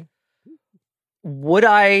 Okay. would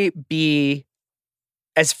I be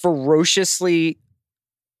as ferociously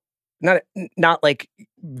not like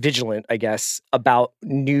vigilant, I guess, about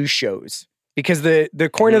new shows? Because the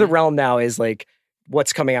coin of the realm now is like,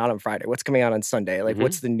 what's coming out on Friday? What's coming out on Sunday? Like,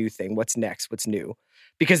 what's the new thing? What's next? What's new?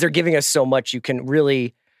 Because they're giving us so much, you can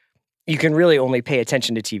really only pay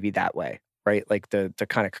attention to TV that way, right? Like the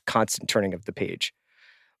kind of constant turning of the page.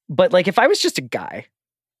 But like, if I was just a guy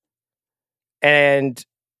and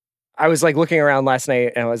I was like looking around last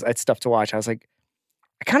night and I had stuff to watch, I was like,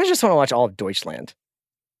 I kind of just want to watch all of Deutschland.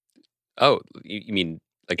 Oh, you mean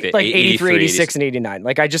like the Like 83, 86, and 89.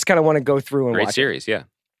 Like, I just kind of want to go through and great watch series, yeah.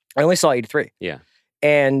 I only saw 83. Yeah.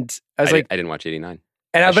 And I was like, I didn't watch 89.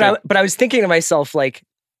 and but I was thinking to myself, like,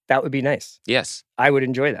 that would be nice. Yes. I would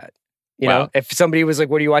enjoy that. You Wow. know, if somebody was like,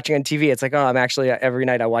 what are you watching on TV? It's like, oh, I'm actually, every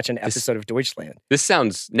night I watch an episode of Deutschland. This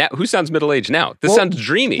sounds, now, who sounds middle-aged now? This sounds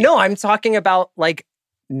dreamy. No, I'm talking about like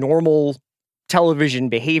normal television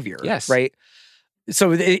behavior. Yes. Right.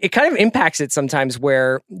 So it kind of impacts it sometimes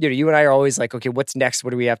where, you know, you and I are always like, okay, what's next?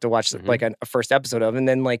 What do we have to watch like a first episode of? And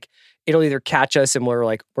then like, it'll either catch us and we're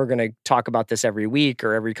like, we're going to talk about this every week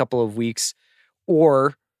or every couple of weeks,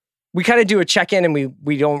 or we kind of do a check-in and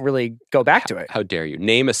we don't really go back to it. How dare you?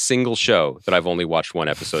 Name a single show that I've only watched one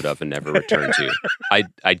episode of and never returned to.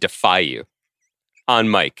 I defy you. On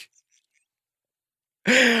mic.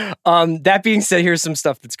 That being said, here's some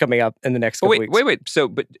stuff that's coming up in the next couple weeks. Wait.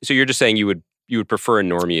 So you're just saying you would prefer a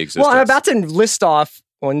normie existence? Well, I'm about to list off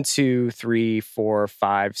 1, 2, 3, 4,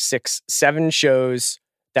 5, 6, 7 shows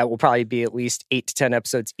that will probably be at least 8 to 10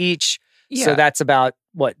 episodes each. Yeah. So that's about,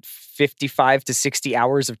 55 to 60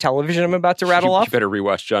 hours of television I'm about to rattle off? You better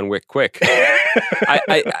rewatch John Wick quick.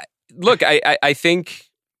 I think,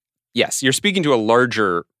 yes, you're speaking to a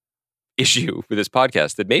larger issue with this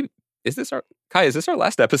podcast that maybe, is this our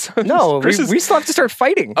last episode? No, we still have to start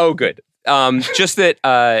fighting. Oh, good. Just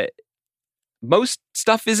that most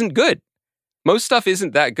stuff isn't good. Most stuff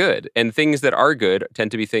isn't that good. And things that are good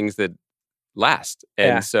tend to be things that last.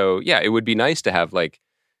 And so, yeah, it would be nice to have like,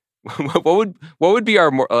 what would be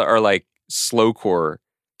our like slowcore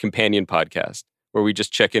companion podcast where we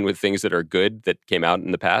just check in with things that are good that came out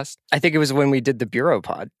in the past? I think it was when we did the Bureau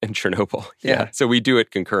pod. And Chernobyl. Yeah. So we do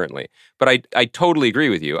it concurrently. But I totally agree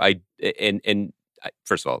with you.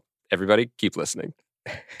 First of all, everybody keep listening.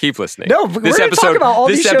 Keep listening. No, we're going to talk about all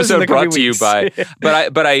these shows in the brought coming to you weeks. by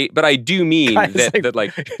but I do mean that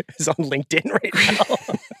like is on LinkedIn right now.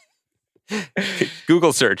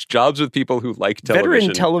 Google search jobs with people who like television.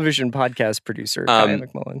 Veteran television podcast producer Kaya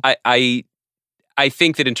McMullen. I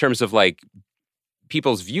think that in terms of like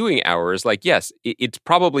people's viewing hours, like yes, it's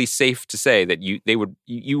probably safe to say that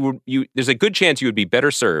there's a good chance you would be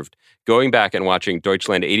better served going back and watching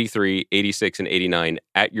Deutschland 83, 86, and 89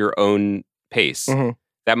 at your own pace. Mm-hmm.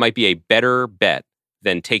 That might be a better bet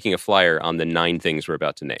than taking a flyer on the 9 things we're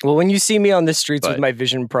about to name. Well, when you see me on the streets with my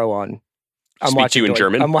Vision Pro on, I'm watching you in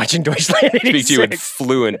German. I'm watching Deutschland 86. Speak to you in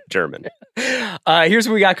fluent German. Here's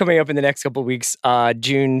what we got coming up in the next couple of weeks.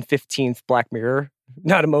 June 15th, Black Mirror.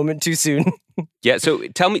 Not a moment too soon. Yeah. So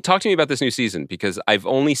talk to me about this new season, because I've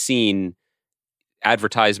only seen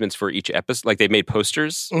advertisements for each episode. Like they've made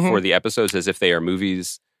posters for the episodes as if they are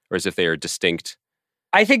movies or as if they are distinct.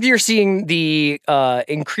 I think you're seeing the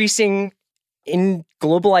increasing in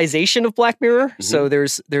globalization of Black Mirror. Mm-hmm. So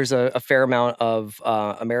there's a fair amount of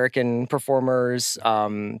American performers,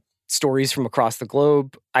 stories from across the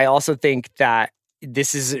globe. I also think that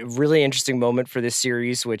this is a really interesting moment for this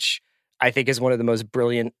series, which I think is one of the most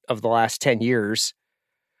brilliant of the last 10 years,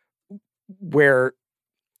 where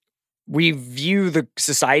we view the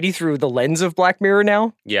society through the lens of Black Mirror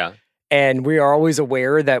now. Yeah. And we are always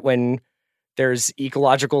aware that when there's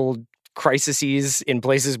ecological crises in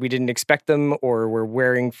places we didn't expect them, or we're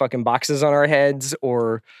wearing fucking boxes on our heads,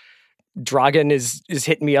 or Dragan is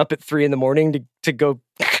hitting me up at 3 a.m. to go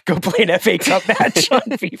play an FA Cup match on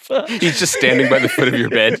FIFA. He's just standing by the foot of your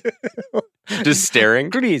bed, just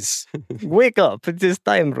staring. Please wake up! It's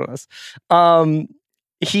time for us.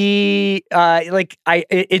 It's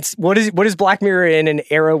what is Black Mirror in an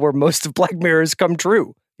era where most of Black Mirrors come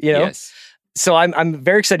true? You know. Yes. So I'm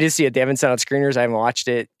very excited to see it. They haven't sent out screeners. I haven't watched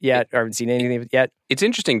it yet. I haven't seen anything of it yet. It's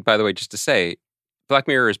interesting, by the way, just to say, Black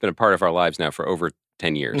Mirror has been a part of our lives now for over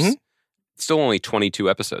 10 years. Mm-hmm. Still only 22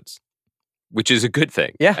 episodes, which is a good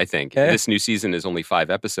thing, I think. Yeah. This new season is only 5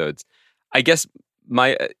 episodes. I guess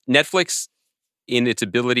my Netflix, in its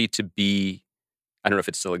ability to be, I don't know if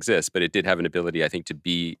it still exists, but it did have an ability, I think, to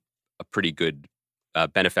be a pretty good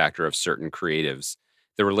benefactor of certain creatives,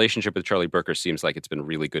 the relationship with Charlie Brooker seems like it's been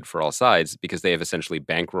really good for all sides because they have essentially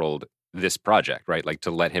bankrolled this project, right? Like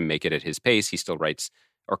to let him make it at his pace. He still writes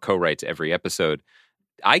or co-writes every episode.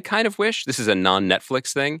 I kind of wish, this is a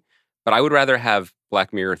non-Netflix thing, but I would rather have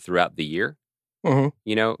Black Mirror throughout the year. Mm-hmm.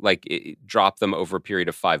 You know, like drop them over a period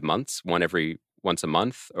of 5 months, once a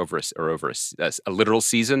month over a literal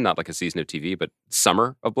season, not like a season of TV, but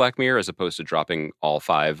summer of Black Mirror, as opposed to dropping all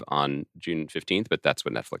 5 on June 15th. But that's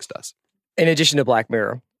what Netflix does. In addition to Black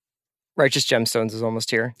Mirror, Righteous Gemstones is almost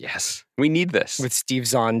here. Yes, we need this. With Steve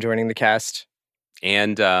Zahn joining the cast.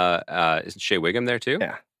 And isn't Shea Wiggum there too?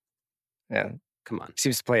 Yeah. Yeah. Come on.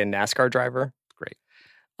 Seems to play a NASCAR driver.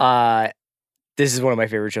 Great. This is one of my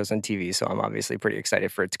favorite shows on TV, so I'm obviously pretty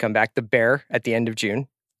excited for it to come back. The Bear at the end of June.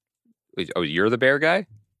 Oh, you're the Bear guy?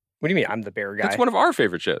 What do you mean I'm the Bear guy? That's one of our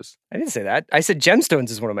favorite shows. I didn't say that. I said Gemstones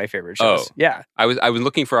is one of my favorite shows. Oh. Yeah. I was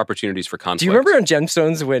looking for opportunities for conflict. Do you remember on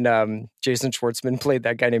Gemstones when Jason Schwartzman played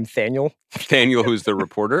that guy named Thaniel? Thaniel, who's the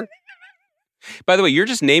reporter? By the way, you're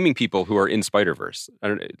just naming people who are in Spider-Verse. I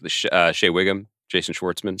don't know, Shea Wiggum, Jason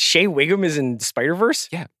Schwartzman. Shea Wiggum is in Spider-Verse?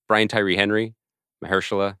 Yeah. Brian Tyree Henry,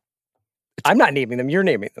 Mahershala. I'm not naming them. You're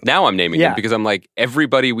naming them. Now I'm naming them because I'm like,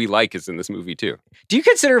 everybody we like is in this movie too. Do you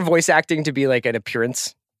consider voice acting to be like an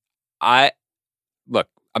appearance? Look,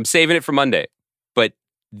 I'm saving it for Monday, but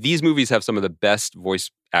these movies have some of the best voice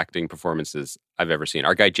acting performances I've ever seen.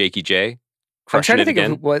 Our guy Jakey J, I'm trying to think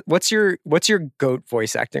again. of what's your GOAT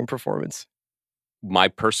voice acting performance? My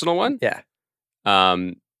personal one? Yeah.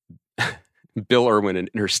 Bill Irwin in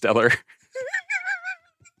Interstellar.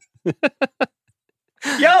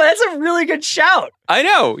 Yo, that's a really good shout. I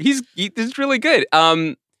know. He's really good.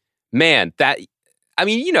 Man,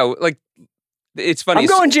 like, it's funny. I'm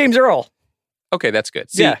going James Earl. Okay, that's good.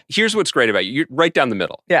 See, here's what's great about you. You're right down the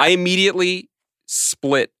middle. Yeah. I immediately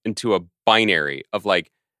split into a binary of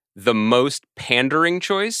like the most pandering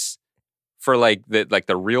choice for like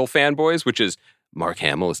the real fanboys, which is Mark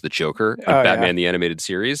Hamill as the Joker in Batman the Animated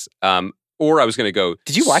Series. Or I was going to go.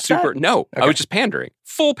 Did you watch that? No, okay. I was just pandering,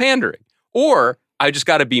 full pandering. Or I just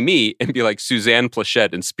got to be me and be like Suzanne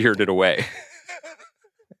Plachette in Spirited Away.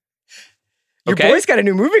 Your boy's got a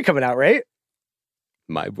new movie coming out, right?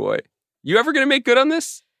 My boy. You ever going to make good on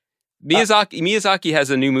this? Miyazaki has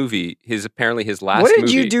a new movie. Apparently his last movie. What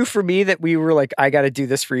did you do for me that we were like, I got to do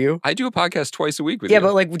this for you? I do a podcast twice a week with you. Yeah,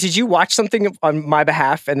 but like, did you watch something on my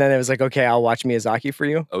behalf? And then it was like, okay, I'll watch Miyazaki for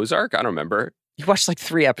you. Ozark? I don't remember. You watched like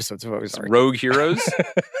 3 episodes of Ozark. Rogue Heroes?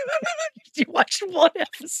 You watched 1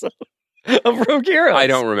 episode of Rogue Heroes. I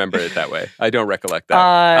don't remember it that way. I don't recollect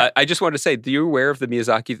that. I just wanted to say, are you aware of the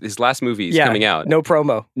Miyazaki, his last movie is coming out? No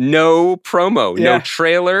promo. No promo. Yeah. No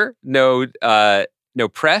trailer. No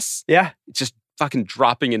press. Yeah. It's just fucking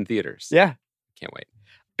dropping in theaters. Yeah. Can't wait.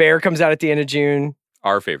 Bear comes out at the end of June.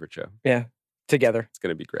 Our favorite show. Yeah. Together. It's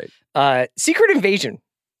going to be great. Secret Invasion.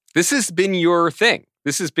 This has been your thing.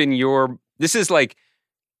 This is The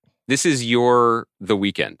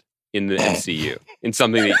Weeknd in the MCU, in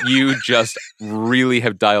something that you just really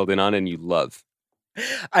have dialed in on and you love.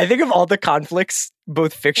 I think of all the conflicts,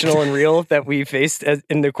 both fictional and real, that we faced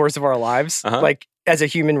in the course of our lives, like as a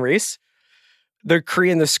human race, the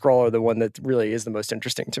Kree and the Skrull are the one that really is the most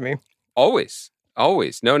interesting to me. Always.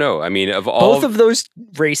 No. I mean, of all... Both of those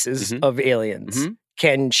races of aliens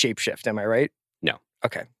can shapeshift, am I right? No.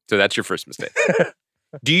 Okay. So that's your first mistake.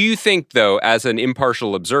 Do you think, though, as an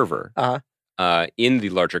impartial observer, in the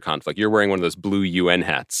larger conflict, you're wearing one of those blue UN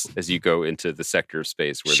hats as you go into the sector of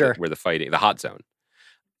space where the fighting, the hot zone.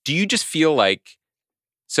 Do you just feel like,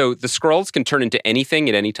 so the Skrulls can turn into anything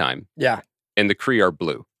at any time. Yeah. And the Kree are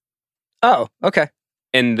blue. Oh, okay.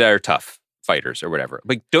 And they're tough fighters or whatever.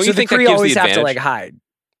 Like, don't so you think the Kree that gives always the advantage? have to like hide?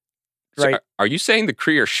 Right. So are you saying the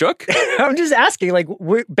Kree are shook? I'm just asking. Like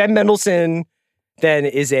Ben Mendelsohn then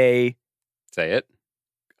is a say it.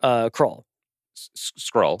 Skrull.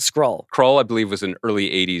 Skrull. Skrull, I believe, was an early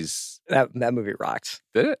 80s. That movie rocks.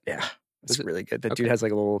 Did it? Yeah. It's really good. That dude has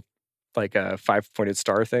like a little, like a 5-pointed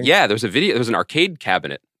star thing. Yeah, there was a video. There was an arcade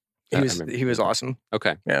cabinet. He was awesome.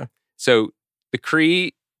 Okay. Yeah. So the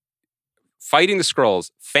Kree fighting the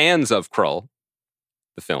Skrulls, fans of Krull,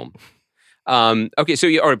 the film. Okay,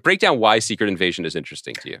 so break down why Secret Invasion is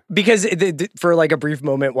interesting to you. Because for like a brief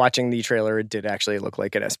moment watching the trailer, it did actually look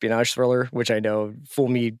like an espionage thriller, which I know fool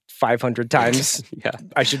me 500 times. Yeah.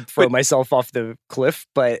 I should throw myself off the cliff,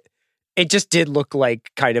 but it just did look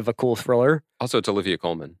like kind of a cool thriller. Also, it's Olivia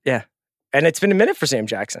Colman. Yeah. And it's been a minute for Sam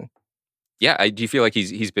Jackson. Yeah, do you feel like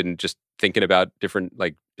he's been just thinking about different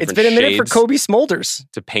it's been a minute for Kobe Smulders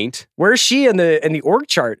to paint? Where's she in the org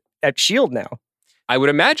chart at S.H.I.E.L.D. now? I would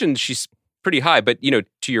imagine she's pretty high, but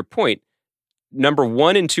to your point, number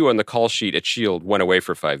 1 and 2 on the call sheet at S.H.I.E.L.D. went away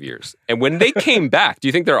for 5 years. And when they came back, do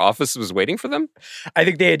you think their office was waiting for them? I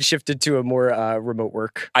think they had shifted to a more remote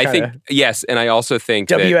work. I think, yes. And I also think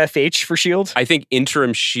WFH for S.H.I.E.L.D.? I think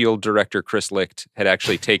interim S.H.I.E.L.D. director Chris Licht had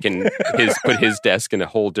actually put his desk in a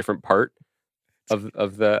whole different part of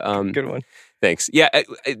the... Good one. Thanks. Yeah,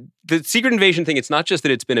 the Secret Invasion thing, it's not just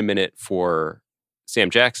that it's been a minute for Sam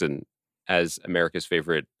Jackson as America's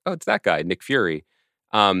favorite, it's that guy, Nick Fury.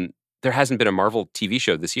 There hasn't been a Marvel TV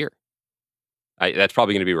show this year. That's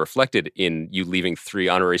probably going to be reflected in you leaving 3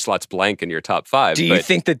 honorary slots blank in your top 5. Do you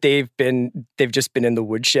think that they've just been in the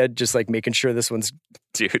woodshed, just like making sure this one's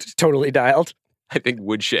totally dialed? I think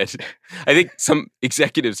woodshed. I think some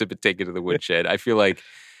executives have been taken to the woodshed. I feel like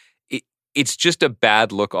it's just a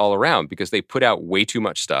bad look all around because they put out way too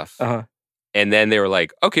much stuff. Uh-huh. And then they were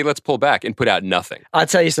like, okay, let's pull back and put out nothing. I'll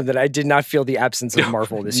tell you something. I did not feel the absence of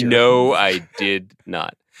Marvel this year. No, I did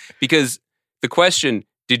not. Because the question,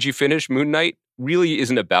 did you finish Moon Knight, really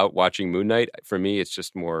isn't about watching Moon Knight. For me, it's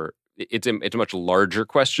just more, it's a much larger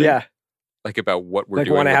question. Yeah. Like about what we're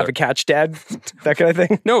doing. Like, want to have a catch, Dad? That kind of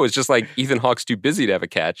thing? No, it's just like Ethan Hawke's too busy to have a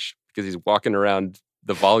catch because he's walking around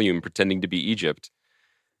the volume pretending to be Egypt.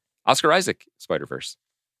 Oscar Isaac, Spider-Verse.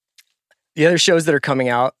 The other shows that are coming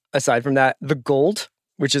out, aside from that, The Gold,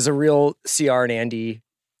 which is a real CR and Andy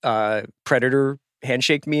Predator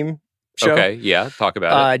handshake meme show. Okay, yeah, talk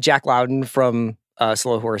about it. Jack Lowden from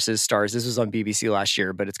Slow Horses stars. This was on BBC last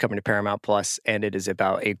year, but it's coming to Paramount Plus, and it is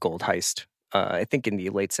about a gold heist, I think in the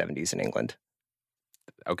late 70s in England.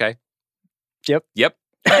 Okay. Yep.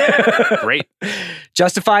 Great.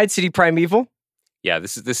 Justified, City Primeval. Yeah,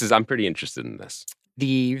 this is I'm pretty interested in this.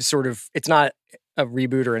 The sort of, it's not a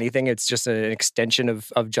reboot or anything. It's just an extension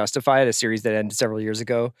of Justified, a series that ended several years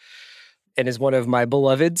ago and is one of my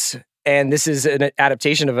beloveds. And this is an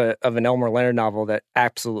adaptation of an Elmer Leonard novel that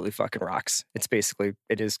absolutely fucking rocks.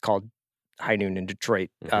 It is called High Noon in Detroit.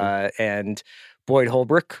 Mm-hmm. And Boyd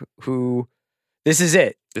Holbrook, who, this is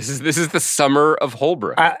it. This is the summer of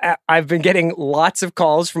Holbrook. I've been getting lots of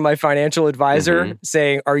calls from my financial advisor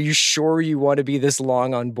saying, are you sure you want to be this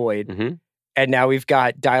long on Boyd? Mm-hmm. And now we've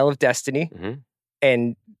got Dial of Destiny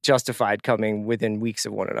and Justified coming within weeks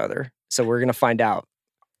of one another. So we're going to find out.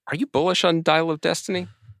 Are you bullish on Dial of Destiny?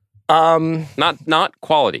 Not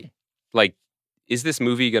quality. Like, is this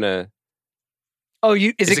movie going to... Oh,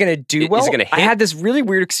 is it going to do well? Is it going to hit? I had this really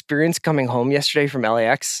weird experience coming home yesterday from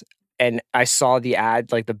LAX, and I saw the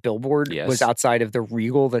ad, like the billboard was outside of the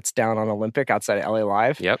Regal that's down on Olympic outside of LA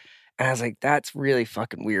Live. Yep. And I was like, that's really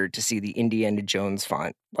fucking weird to see the Indiana Jones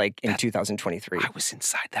font like in 2023. I was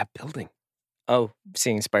inside that building. Oh,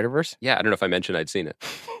 seeing Spider-Verse? Yeah, I don't know if I mentioned I'd seen it.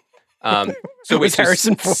 So was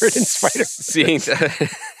Harrison Ford in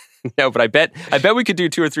Spider-Verse? No, but I bet we could do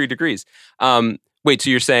 2 or 3 degrees. Wait, so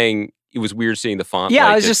you're saying it was weird seeing the font? Yeah,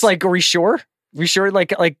 I was just like, are we sure? We sure?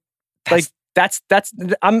 Like that's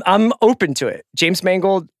I'm open to it. James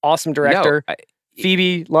Mangold, awesome director. No,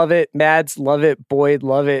 Phoebe, love it. Mads, love it. Boyd,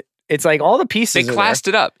 love it. It's like all the pieces. They classed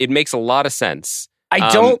it up. It makes a lot of sense.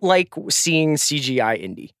 I don't like seeing CGI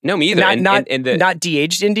indie. No, me either. Not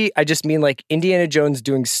de-aged indie. I just mean like Indiana Jones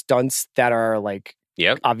doing stunts that are like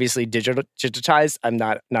obviously digitized. I'm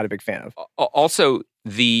not a big fan of. Also,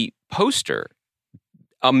 the poster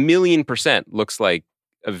 1,000,000% looks like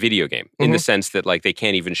a video game in the sense that like they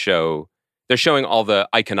can't even show. They're showing all the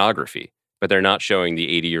iconography, but they're not showing the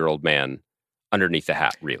 80-year-old man underneath the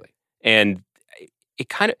hat, really. And it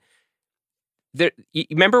kind of... You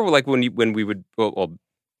remember like when we would... Well,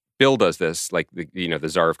 Bill does this, like the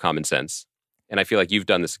czar of common sense. And I feel like you've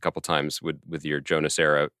done this a couple times with your Jonas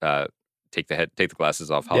era, take the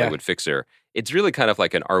glasses off Hollywood fixer. It's really kind of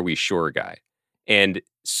like an are we sure guy. And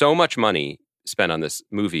so much money spent on this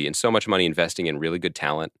movie and so much money investing in really good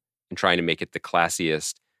talent and trying to make it the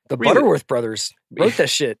classiest. The Butterworth brothers wrote that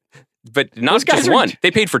shit. But not just one.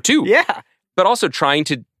 They paid for 2. Yeah. But also trying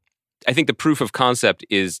to, I think the proof of concept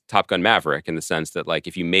is Top Gun Maverick in the sense that like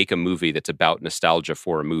if you make a movie that's about nostalgia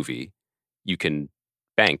for a movie, you can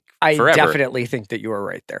bank forever. I definitely think that you are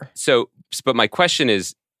right there. So, but my question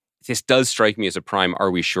is, this does strike me as a prime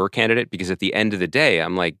are we sure candidate? Because at the end of the day,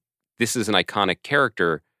 I'm like, this is an iconic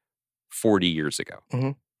character 40 years ago.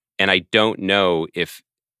 Mm-hmm. And I don't know if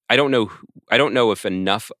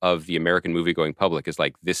enough of the American movie-going public is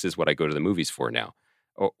like, this is what I go to the movies for now.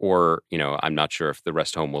 Or I'm not sure if the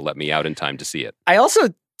rest home will let me out in time to see it. I also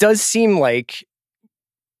does seem like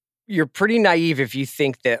you're pretty naive if you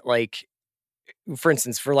think that, like, for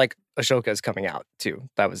instance, for like Ashoka is coming out too.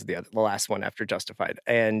 That was the last one after Justified.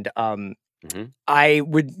 And I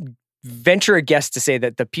would venture a guess to say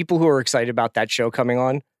that the people who are excited about that show coming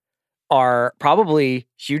on are probably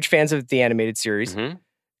huge fans of the animated series. Mhm.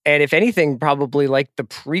 And if anything, probably like the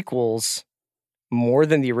prequels more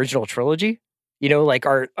than the original trilogy. You know, like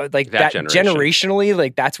like that generation. generationally,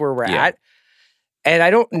 like that's where we're Yeah. at. And I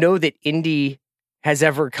don't know that indie has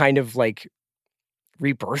ever kind of like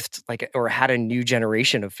rebirthed like or had a new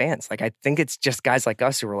generation of fans. Like I think it's just guys like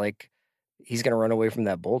us who are like, he's gonna run away from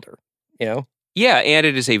that boulder, you know? Yeah, and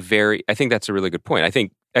it is I think that's a really good point. I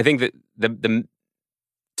think that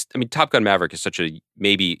Top Gun Maverick is such a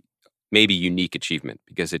maybe unique achievement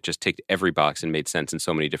because it just ticked every box and made sense in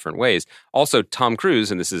so many different ways. Also, Tom Cruise,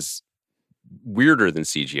 and this is weirder than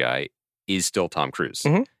CGI, is still Tom Cruise.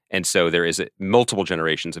 Mhm. And so there is multiple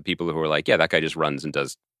generations of people who are like, yeah, that guy just runs and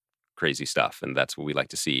does crazy stuff. And that's what we like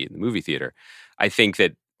to see in the movie theater. I think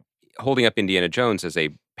that holding up Indiana Jones as a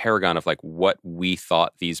paragon of like what we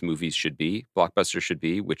thought these movies should be, blockbusters should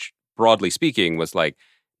be, which broadly speaking was like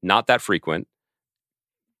not that frequent,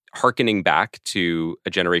 hearkening back to a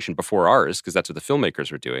generation before ours, because that's what the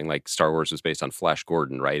filmmakers were doing. Like Star Wars was based on Flash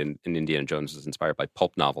Gordon, right? And Indiana Jones was inspired by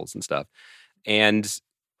pulp novels and stuff. And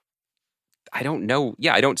I don't know.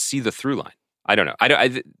 Yeah, I don't see the through line. I don't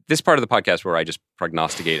know. This part of the podcast where I just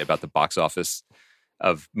prognosticate about the box office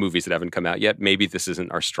of movies that haven't come out yet, maybe this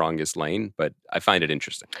isn't our strongest lane, but I find it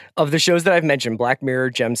interesting. Of the shows that I've mentioned, Black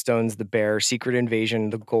Mirror, Gemstones, The Bear, Secret Invasion,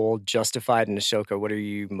 The Gold, Justified, and Ahsoka, what are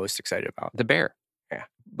you most excited about? The Bear. Yeah.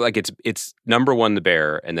 Like it's number one, The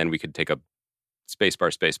Bear, and then we could take a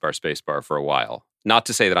spacebar for a while. Not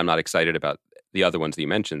to say that I'm not excited about the other ones that you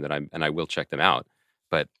mentioned and I will check them out,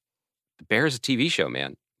 but The Bear is a TV show,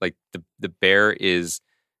 man. Like the Bear is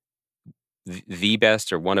the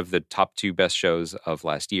best or one of the top 2 best shows of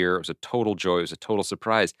last year. It was a total joy. It was a total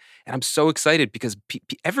surprise. And I'm so excited because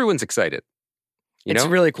everyone's excited. It's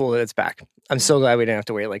really cool that it's back. I'm so glad we didn't have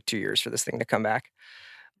to wait like 2 years for this thing to come back.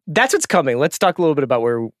 That's what's coming. Let's talk a little bit about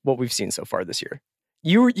what we've seen so far this year.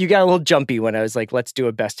 You got a little jumpy when I was like, let's do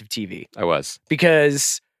a best of TV. I was.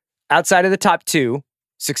 Because outside of the top 2,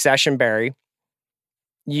 Succession, Barry,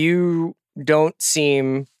 you don't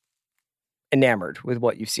seem enamored with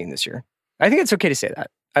what you've seen this year. I think it's okay to say that.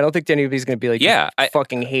 I don't think anybody's going to be like, yeah,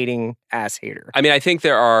 fucking hating ass hater. I mean, I think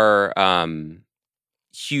there are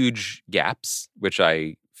huge gaps, which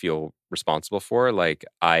I feel responsible for. Like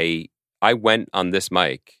I went on this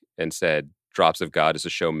mic and said, Drops of God is a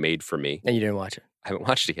show made for me. And you didn't watch it. I haven't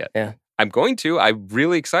watched it yet. Yeah. I'm going to. I'm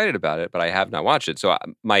really excited about it, but I have not watched it. So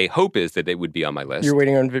my hope is that it would be on my list. You're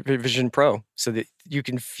waiting on Vision Pro so that you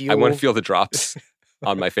can feel... I want to feel the drops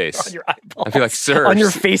on my face. On your eyeballs. I feel like, sir. On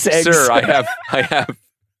your face eggs. Sir, I have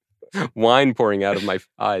wine pouring out of my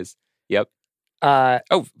eyes. Yep.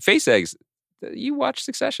 Face eggs. You watched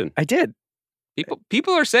Succession. I did.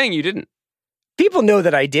 People are saying you didn't. People know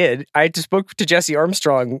that I did. I just spoke to Jesse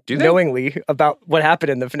Armstrong knowingly about what happened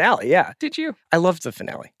in the finale. Yeah. Did you? I loved the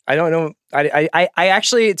finale. I don't know. I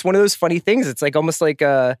actually, it's one of those funny things. It's like almost like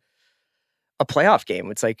a playoff game.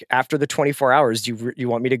 It's like after the 24 hours, do you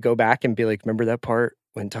want me to go back and be like, remember that part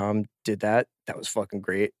when Tom did that? That was fucking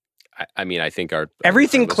great. I mean, I think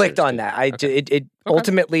everything clicked on that. It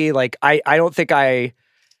ultimately, like, I don't think I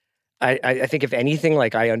think if anything,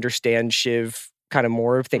 like I understand Shiv kind of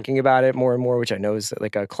more of thinking about it more and more, which I know is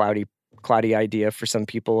like a cloudy idea for some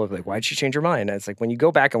people of like, why'd she change her mind? And it's like, when you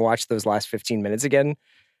go back and watch those last 15 minutes again,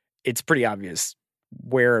 it's pretty obvious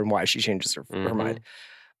where and why she changes her mind.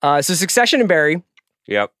 So Succession and Barry.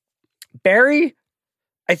 Yep. Barry,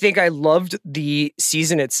 I think I loved the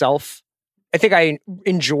season itself. I think I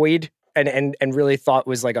enjoyed and really thought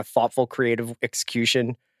was like a thoughtful, creative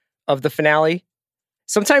execution of the finale.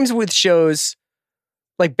 Sometimes with shows,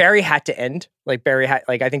 like Barry had to end. Like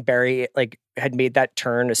I think Barry had made that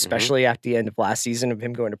turn, especially at the end of last season of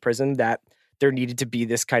him going to prison, that there needed to be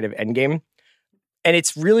this kind of end game. And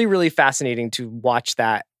it's really, really fascinating to watch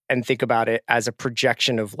that and think about it as a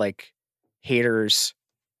projection of like Hader's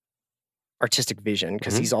artistic vision,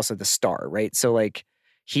 because he's also the star, right? So like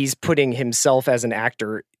he's putting himself as an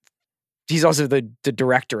actor. He's also the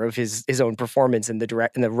director of his own performance and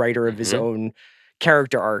the writer of his own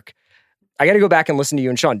character arc. I got to go back and listen to you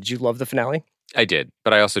and Sean. Did you love the finale? I did,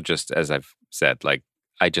 but I also just, as I've said, like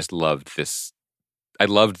I just loved this. I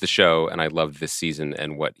loved the show and I loved this season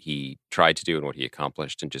and what he tried to do and what he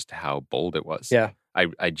accomplished and just how bold it was. Yeah, I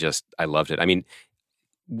loved it. I mean,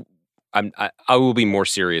 I will be more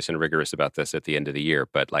serious and rigorous about this at the end of the year,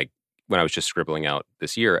 but like when I was just scribbling out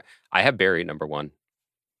this year, I have Barry number 1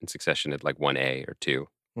 in Succession at like 1A or 2,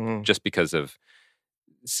 just because of.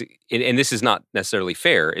 And this is not necessarily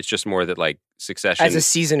fair. It's just more that like Succession as a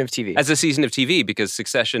season of TV, because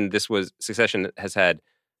Succession has had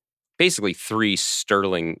basically 3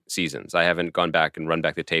 sterling seasons. I haven't gone back and run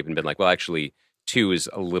back the tape and been like, well, actually 2 is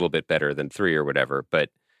a little bit better than 3 or whatever, but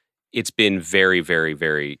it's been very, very,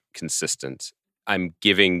 very consistent. I'm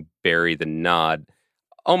giving Barry the nod,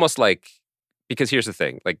 almost like, because here's the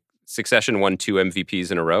thing, like Succession won 2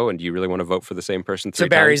 MVPs in a row, and do you really want to vote for the same person 3 times? So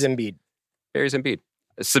Barry's Embiid. Barry's Embiid.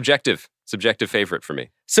 Subjective favorite for me.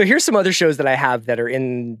 So here's some other shows that I have that are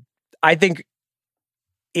in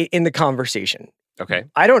the conversation. Okay.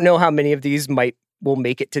 I don't know how many of these will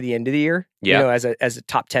make it to the end of the year, Yeah. as a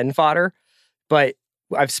top 10 fodder, but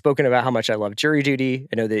I've spoken about how much I love Jury Duty.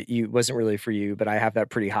 I know that wasn't really for you, but I have that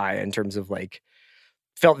pretty high in terms of like,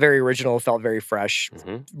 felt very original, felt very fresh,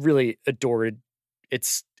 really adored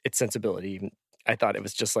its sensibility. I thought it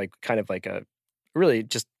was just like kind of like a really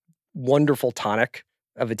just wonderful tonic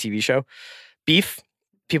of a TV show. Beef,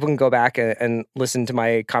 people can go back and listen to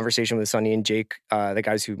my conversation with Sonny and Jake, the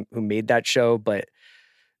guys who made that show. But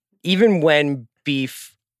even when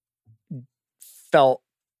Beef felt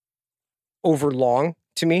overlong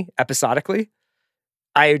to me episodically,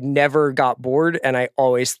 I never got bored, and I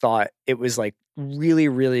always thought it was like really,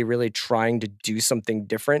 really, really trying to do something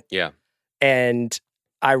different. Yeah. And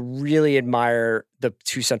I really admire the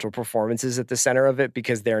 2 central performances at the center of it,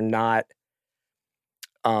 because they're not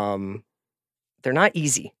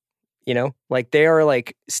easy, like they are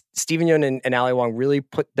like Stephen Yeun and Ali Wong really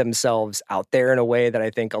put themselves out there in a way that I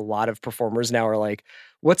think a lot of performers now are like,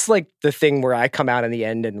 what's like the thing where I come out in the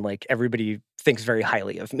end and like everybody thinks very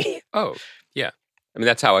highly of me. Oh, yeah. I mean,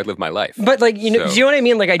 that's how I live my life. But like, do you know what I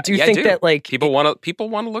mean? Like, I do think that like people want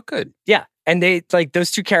to look good. Yeah. And they like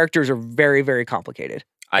those 2 characters are very, very complicated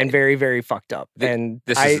and very, very fucked up. And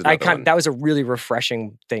that was a really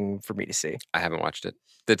refreshing thing for me to see. I haven't watched it.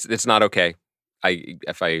 It's not okay.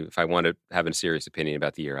 If I want to have a serious opinion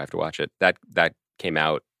about the year, I have to watch it. That came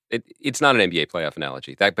out. It's not an NBA playoff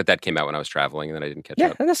analogy. But that came out when I was traveling, and then I didn't catch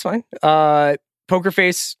up. Yeah, that's fine. Poker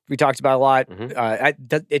Face, we talked about a lot.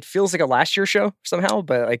 It feels like a last year show somehow,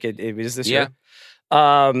 but like it was this year.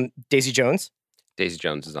 Daisy Jones. Daisy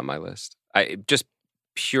Jones is on my list. I just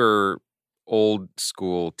pure old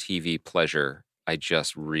school TV pleasure. I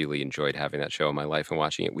just really enjoyed having that show in my life and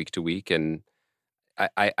watching it week to week. And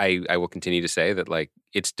I will continue to say that like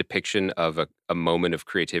its depiction of a moment of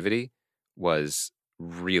creativity was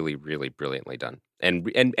really, really brilliantly done and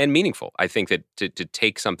meaningful. I think that to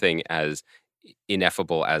take something as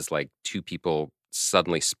ineffable as like 2 people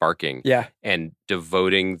suddenly sparking and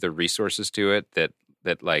devoting the resources to it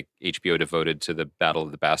that like HBO devoted to the Battle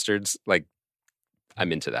of the Bastards, like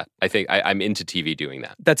I'm into that. I think I'm into TV doing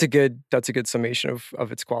that. That's a good summation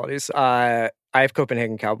of its qualities. I have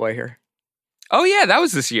Copenhagen Cowboy here. Oh yeah, that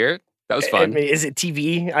was this year. That was fun. I mean, is it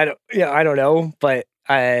TV? I don't know, but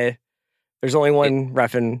there's only one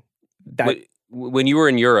reffing that. When you were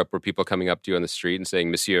in Europe, were people coming up to you on the street and saying,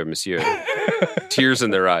 Monsieur, Monsieur, tears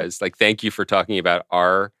in their eyes, like, thank you for talking about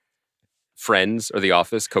our Friends or The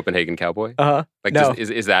Office, Copenhagen Cowboy? Like, no.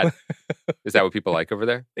 Is that what people like over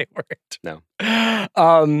there? They weren't. No.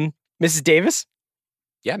 Mrs. Davis?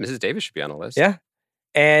 Yeah, Mrs. Davis should be on a list. Yeah.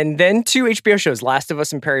 And then 2 HBO shows, Last of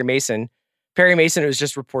Us and Perry Mason. Perry Mason, it was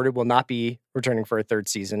just reported, will not be returning for a 3rd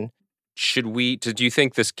season. Do you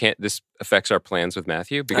think this affects our plans with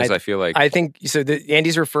Matthew? Because I feel like I think so.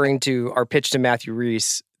 Andy's referring to our pitch to Matthew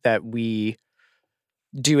Reese that we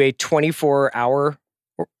do a 24-hour,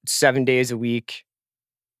 7 days a week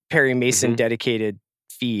Perry Mason dedicated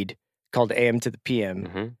feed called AM to the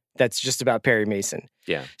PM. That's just about Perry Mason.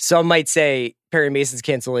 Yeah. Some might say Perry Mason's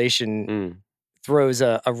cancellation throws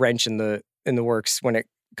a wrench in the works when it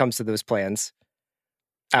comes to those plans.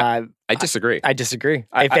 I disagree. I disagree.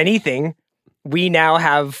 If anything, we now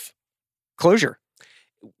have closure.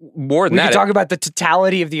 More than we that, can talk about the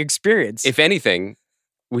totality of the experience. If anything,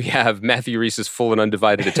 we have Matthew Reese's full and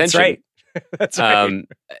undivided attention. That's right.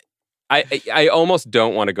 I almost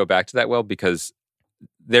don't want to go back to that well because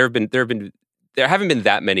there haven't been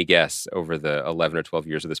that many guests over the 11 or 12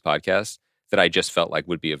 years of this podcast that I just felt like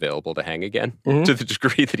would be available to hang again to the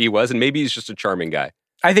degree that he was, and maybe he's just a charming guy.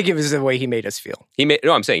 I think it was the way he made us feel.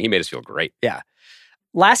 I'm saying he made us feel great. Yeah.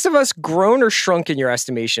 Last of Us grown or shrunk in your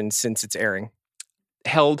estimation since its airing?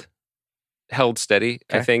 Held steady,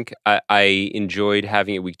 okay. I think. I enjoyed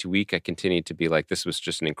having it week to week. I continued to be like, this was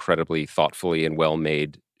just an incredibly thoughtfully and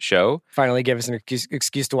well-made show. Finally gave us an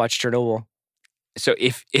excuse to watch Chernobyl. So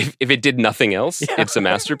if it did nothing else, it's a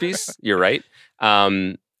masterpiece. You're right.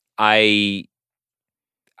 I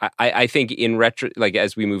think in retro, like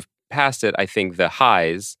as we move past it, I think the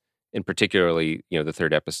highs, and particularly, the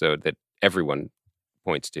 3rd episode that everyone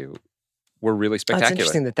points to, were really spectacular. It's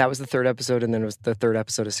interesting that was the 3rd episode, and then it was the 3rd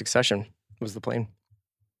episode of Succession was the plane.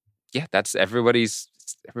 Yeah, that's everybody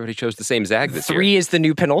chose the same Zag this year. 3 is the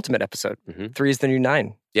new penultimate episode. 3 is the new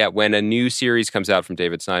 9. Yeah, when a new series comes out from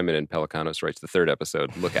David Simon and Pelicanos writes the 3rd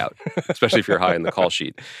episode, look out, especially if you're high in the call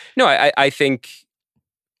sheet. No, I think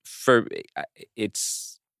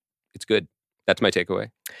it's good. That's my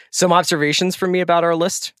takeaway. Some observations from me about our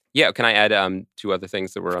list. Yeah, can I add 2 other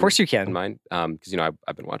things that were of course you can. in mind? Because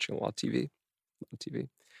I've been watching a lot of TV,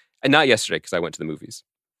 and not yesterday because I went to the movies,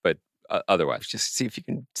 but otherwise, just see if you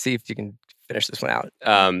can finish this one out.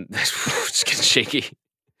 Just getting shaky.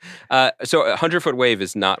 So 100-Foot Wave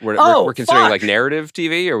is not. We're considering like narrative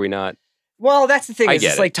TV, or are we not? Well, that's the thing. I It's get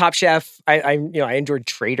just it. like Top Chef. I enjoyed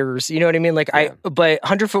Traders. You know what I mean? Like but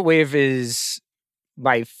 100-Foot Wave is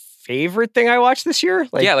my favorite thing I watched this year.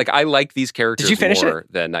 Like, yeah, like I like these characters. Did you finish more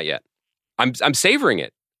than not yet. I'm savoring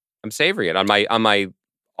it. I'm savoring it on my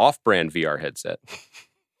off-brand VR headset,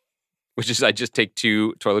 which is I just take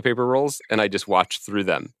 2 toilet paper rolls and I just watch through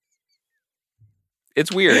them.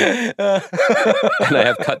 It's weird, and I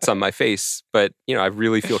have cuts on my face, but I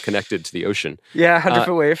really feel connected to the ocean. Yeah,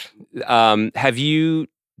 100-Foot Wave. Have you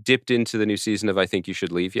dipped into the new season of I Think You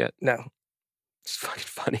Should Leave yet? No. It's fucking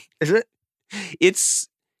funny. Is it? It's.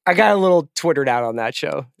 I got a little twittered out on that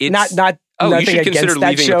show. It's not. Oh, you nothing should consider against that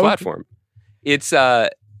leaving show. the platform. It's so.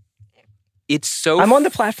 I'm on the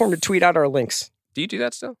platform to tweet out our links Do you do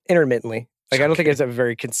that still? intermittently. Like I don't think it's a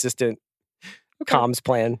very consistent comms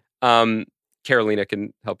plan. Carolina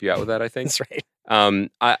can help you out with that, I think. That's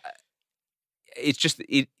right. It's just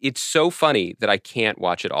it's so funny that I can't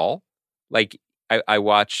watch it all. Like I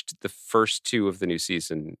watched the first 2 of the new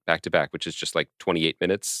season back to back, which is just like 28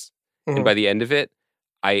 minutes. And by the end of it,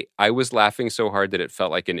 I was laughing so hard that it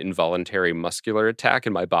felt like an involuntary muscular attack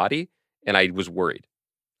in my body. And I was worried.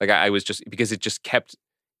 Like I was just, because it just kept,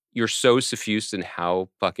 you're so suffused in how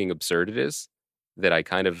fucking absurd it is that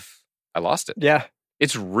I lost it. Yeah.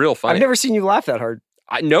 It's real funny. I've never seen you laugh that hard.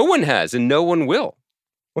 No one has, and no one will.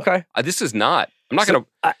 Okay. This is not. I'm not going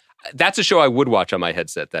to. That's a show I would watch on my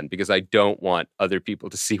headset then, because I don't want other people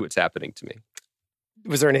to see what's happening to me.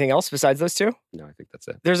 Was there anything else besides those 2? No, I think that's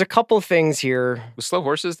it. There's a couple of things here. Was Slow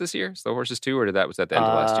Horses this year? Slow Horses 2, or was that the end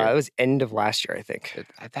of last year? It was end of last year, I think.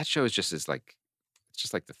 That show is just it's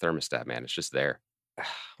just like the thermostat, man. It's just there.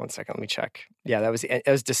 1 second, let me check. Yeah, it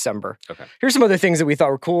was December. Okay. Here's some other things that we thought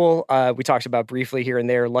were cool. We talked about briefly here and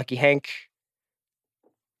there. Lucky Hank.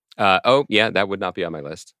 Oh, yeah, that would not be on my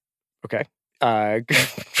list. Okay.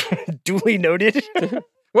 Duly noted.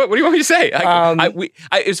 What do you want me to say?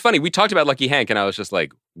 It's funny. We talked about Lucky Hank, and I was just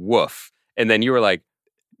like, woof. And then you were like,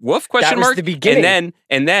 woof, question mark? That was the beginning.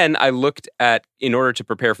 And then I looked at, in order to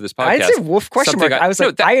prepare for this podcast. I didn't say woof, question mark. I was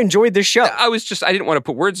like, I enjoyed this show. I didn't want to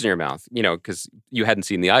put words in your mouth, because you hadn't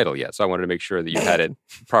seen The Idol yet. So I wanted to make sure that you had it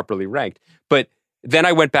properly ranked. But then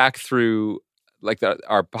I went back through like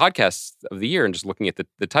our podcasts of the year and just looking at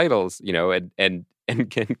the titles, and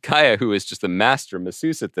Kaya, who is just a master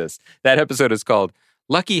masseuse at this, that episode is called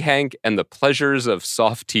Lucky Hank and the Pleasures of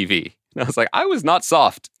Soft TV. And I was like, I was not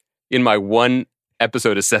soft in my 1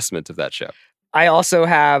 episode assessment of that show. I also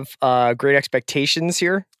have Great Expectations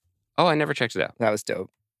here. Oh, I never checked it out. That was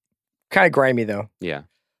dope. Kind of grimy, though. Yeah.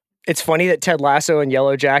 It's funny that Ted Lasso and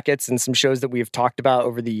Yellow Jackets and some shows that we've talked about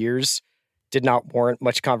over the years did not warrant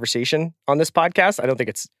much conversation on this podcast. I don't think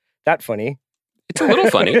it's that funny. It's a little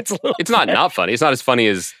funny. It's not funny. It's not as funny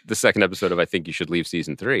as the 2nd episode of I Think You Should Leave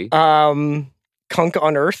season 3. Kunk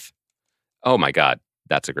on Earth. Oh my God.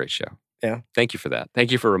 That's a great show. Yeah. Thank you for that.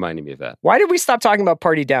 Thank you for reminding me of that. Why did we stop talking about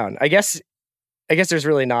Party Down? I guess there's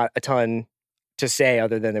really not a ton to say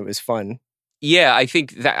other than it was fun. Yeah, I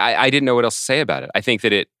think that I didn't know what else to say about it. I think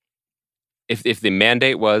that if the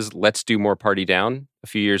mandate was let's do more Party Down a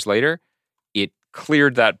few years later, it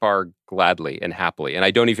cleared that bar gladly and happily. And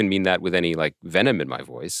I don't even mean that with any like venom in my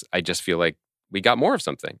voice. I just feel like we got more of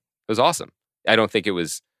something. It was awesome. I don't think it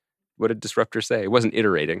was, what did Disruptor say? It wasn't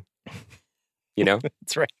iterating.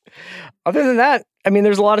 That's right. Other than that, I mean,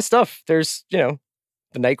 there's a lot of stuff. There's, the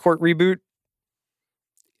Night Court reboot.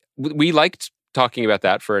 We liked talking about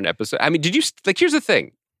that for an episode. I mean, here's the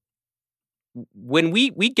thing. When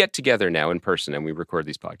we get together now in person and we record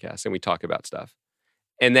these podcasts and we talk about stuff,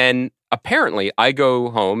 and then apparently I go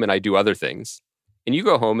home and I do other things, and you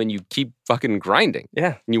go home and you keep fucking grinding.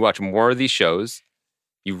 Yeah. And you watch more of these shows.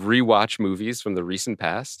 You rewatch movies from the recent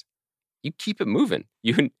past. You keep it moving.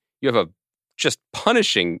 You have a just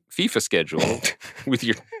punishing FIFA schedule with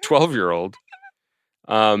your 12-year-old.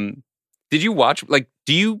 Did you watch, like,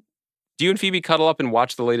 do you and Phoebe cuddle up and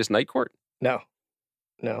watch the latest Night Court? No.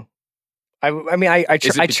 I mean, I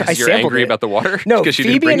Is it because you're sampled angry it. about the water? No, because she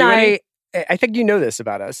Phoebe didn't bring and you any? I think you know this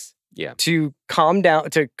about us. Yeah. to come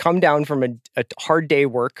down from a hard day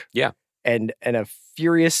work. Yeah. And a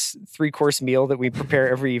furious 3-course meal that we prepare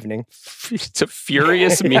every evening. It's a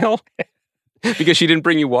furious meal? Because she didn't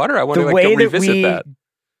bring you water? I want The to way go that revisit we that.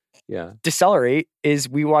 Yeah. decelerate is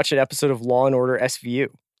we watch an episode of Law and Order SVU.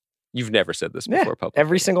 You've never said this before publicly.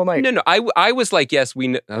 Every single night. No. I was like, yes, we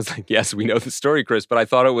know. I was like, yes, we know the story, Chris. But I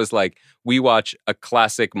thought it was like we watch a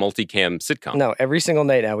classic multicam sitcom. No, every single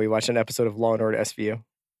night now we watch an episode of Law and Order SVU.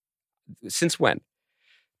 Since when?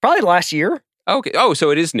 Probably last year. Okay. Oh, so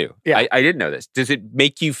it is new. Yeah. I didn't know this. Does it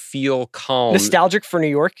make you feel calm? Nostalgic for New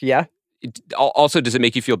York, yeah. Also, does it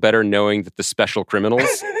make you feel better knowing that the special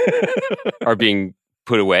criminals are being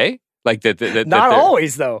put away? Like that? Not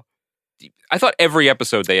always, though. I thought every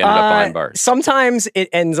episode they ended up behind bars. Sometimes it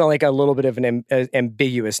ends on like a little bit of an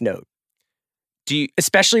ambiguous note.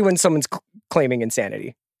 Especially when someone's claiming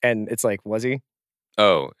insanity, and it's like, was he?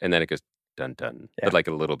 Oh, and then it goes dun dun, Yeah. but like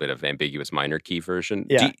a little bit of ambiguous minor key version.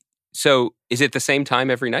 Yeah. So is it the same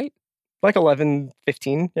time every night? Like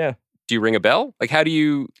 11:15, yeah. Do you ring a bell? Like, how do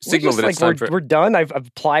you signal that it's time for? We're done. I've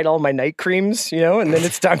applied all my night creams, and then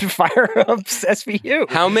it's time to fire up SVU.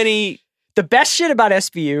 How many? The best shit about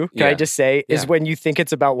SVU, can I Yeah. just say, is Yeah. when you think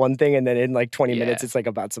it's about one thing and then in like 20 minutes, Yeah. it's like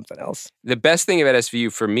about something else. The best thing about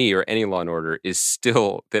SVU for me or any Law and Order is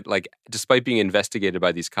still that, like, despite being investigated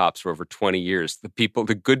by these cops for over 20 years, the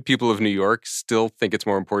good people of New York still think it's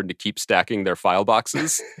more important to keep stacking their file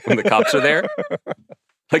boxes when the cops are there.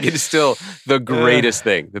 Like, it is still the greatest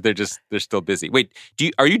thing that they're still busy. Wait,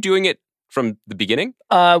 are you doing it from the beginning?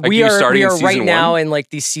 We are starting in right season now one? in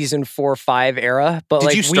like the season 4-5 era. But Did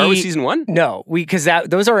like you start with season 1? No, because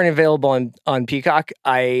those aren't available on Peacock.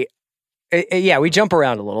 We jump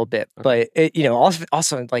around a little bit, but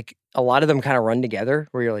also like a lot of them kind of run together.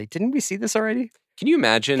 Where you're like, didn't we see this already? Can you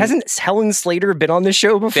imagine? Hasn't Helen Slater been on this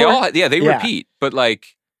show before? They repeat. But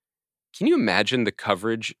like, can you imagine the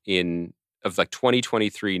coverage of like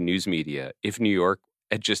 2023 news media if New York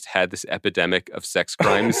had just had this epidemic of sex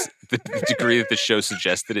crimes, the degree that the show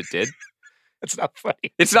suggests that it did? It's not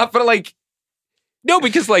funny. It's not, but like, no,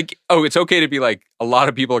 because like, oh, it's okay to be like, a lot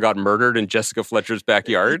of people got murdered in Jessica Fletcher's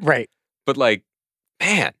backyard. Right. But like,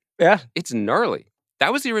 man, yeah, it's gnarly.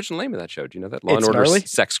 That was the original name of that show. Do you know that? Law and It's Order gnarly?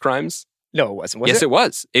 Sex Crimes? No, it wasn't. Yes, it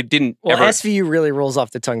was. It didn't Well, ever. SVU really rolls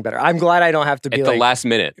off the tongue better. I'm glad I don't have to be At like the last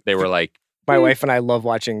minute, they were like, my wife and I love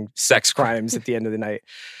watching sex crimes at the end of the night.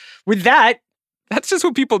 With that, that's just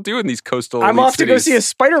what people do in these coastal I'm elite off to go cities. see a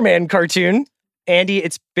Spider-Man cartoon. Andy,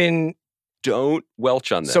 it's been Don't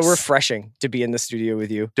welch on this. so refreshing to be in the studio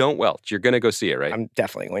with you. Don't welch. You're going to go see it, right? I'm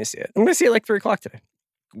definitely going to see it. I'm going to see it like 3:00 today.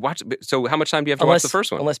 Watch. So how much time do you have to watch the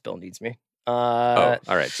first one? Unless Bill needs me. All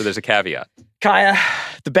right. So there's a caveat. Kaya,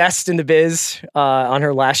 the best in the biz, on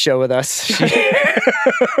her last show with us.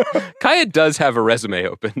 Kaya does have a resume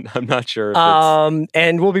open. I'm not sure if it's...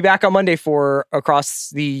 And we'll be back on Monday for Across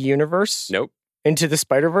the Universe. Nope. Into the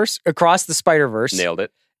Spider-Verse. Across the Spider-Verse. Nailed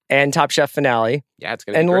it. And Top Chef finale. Yeah, it's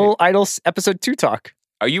going to be And great. Little Idols episode 2 talk.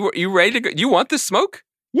 Are you ready to go? You want this smoke?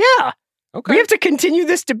 Yeah. Okay. We have to continue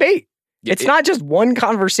this debate. Yeah, It's not just one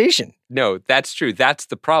conversation. No, that's true. That's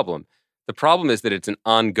the problem. The problem is that it's an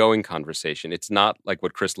ongoing conversation. It's not like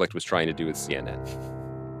what Chris Licht was trying to do with CNN.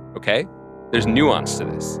 Okay? There's nuance to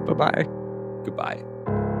this. Bye-bye. Goodbye.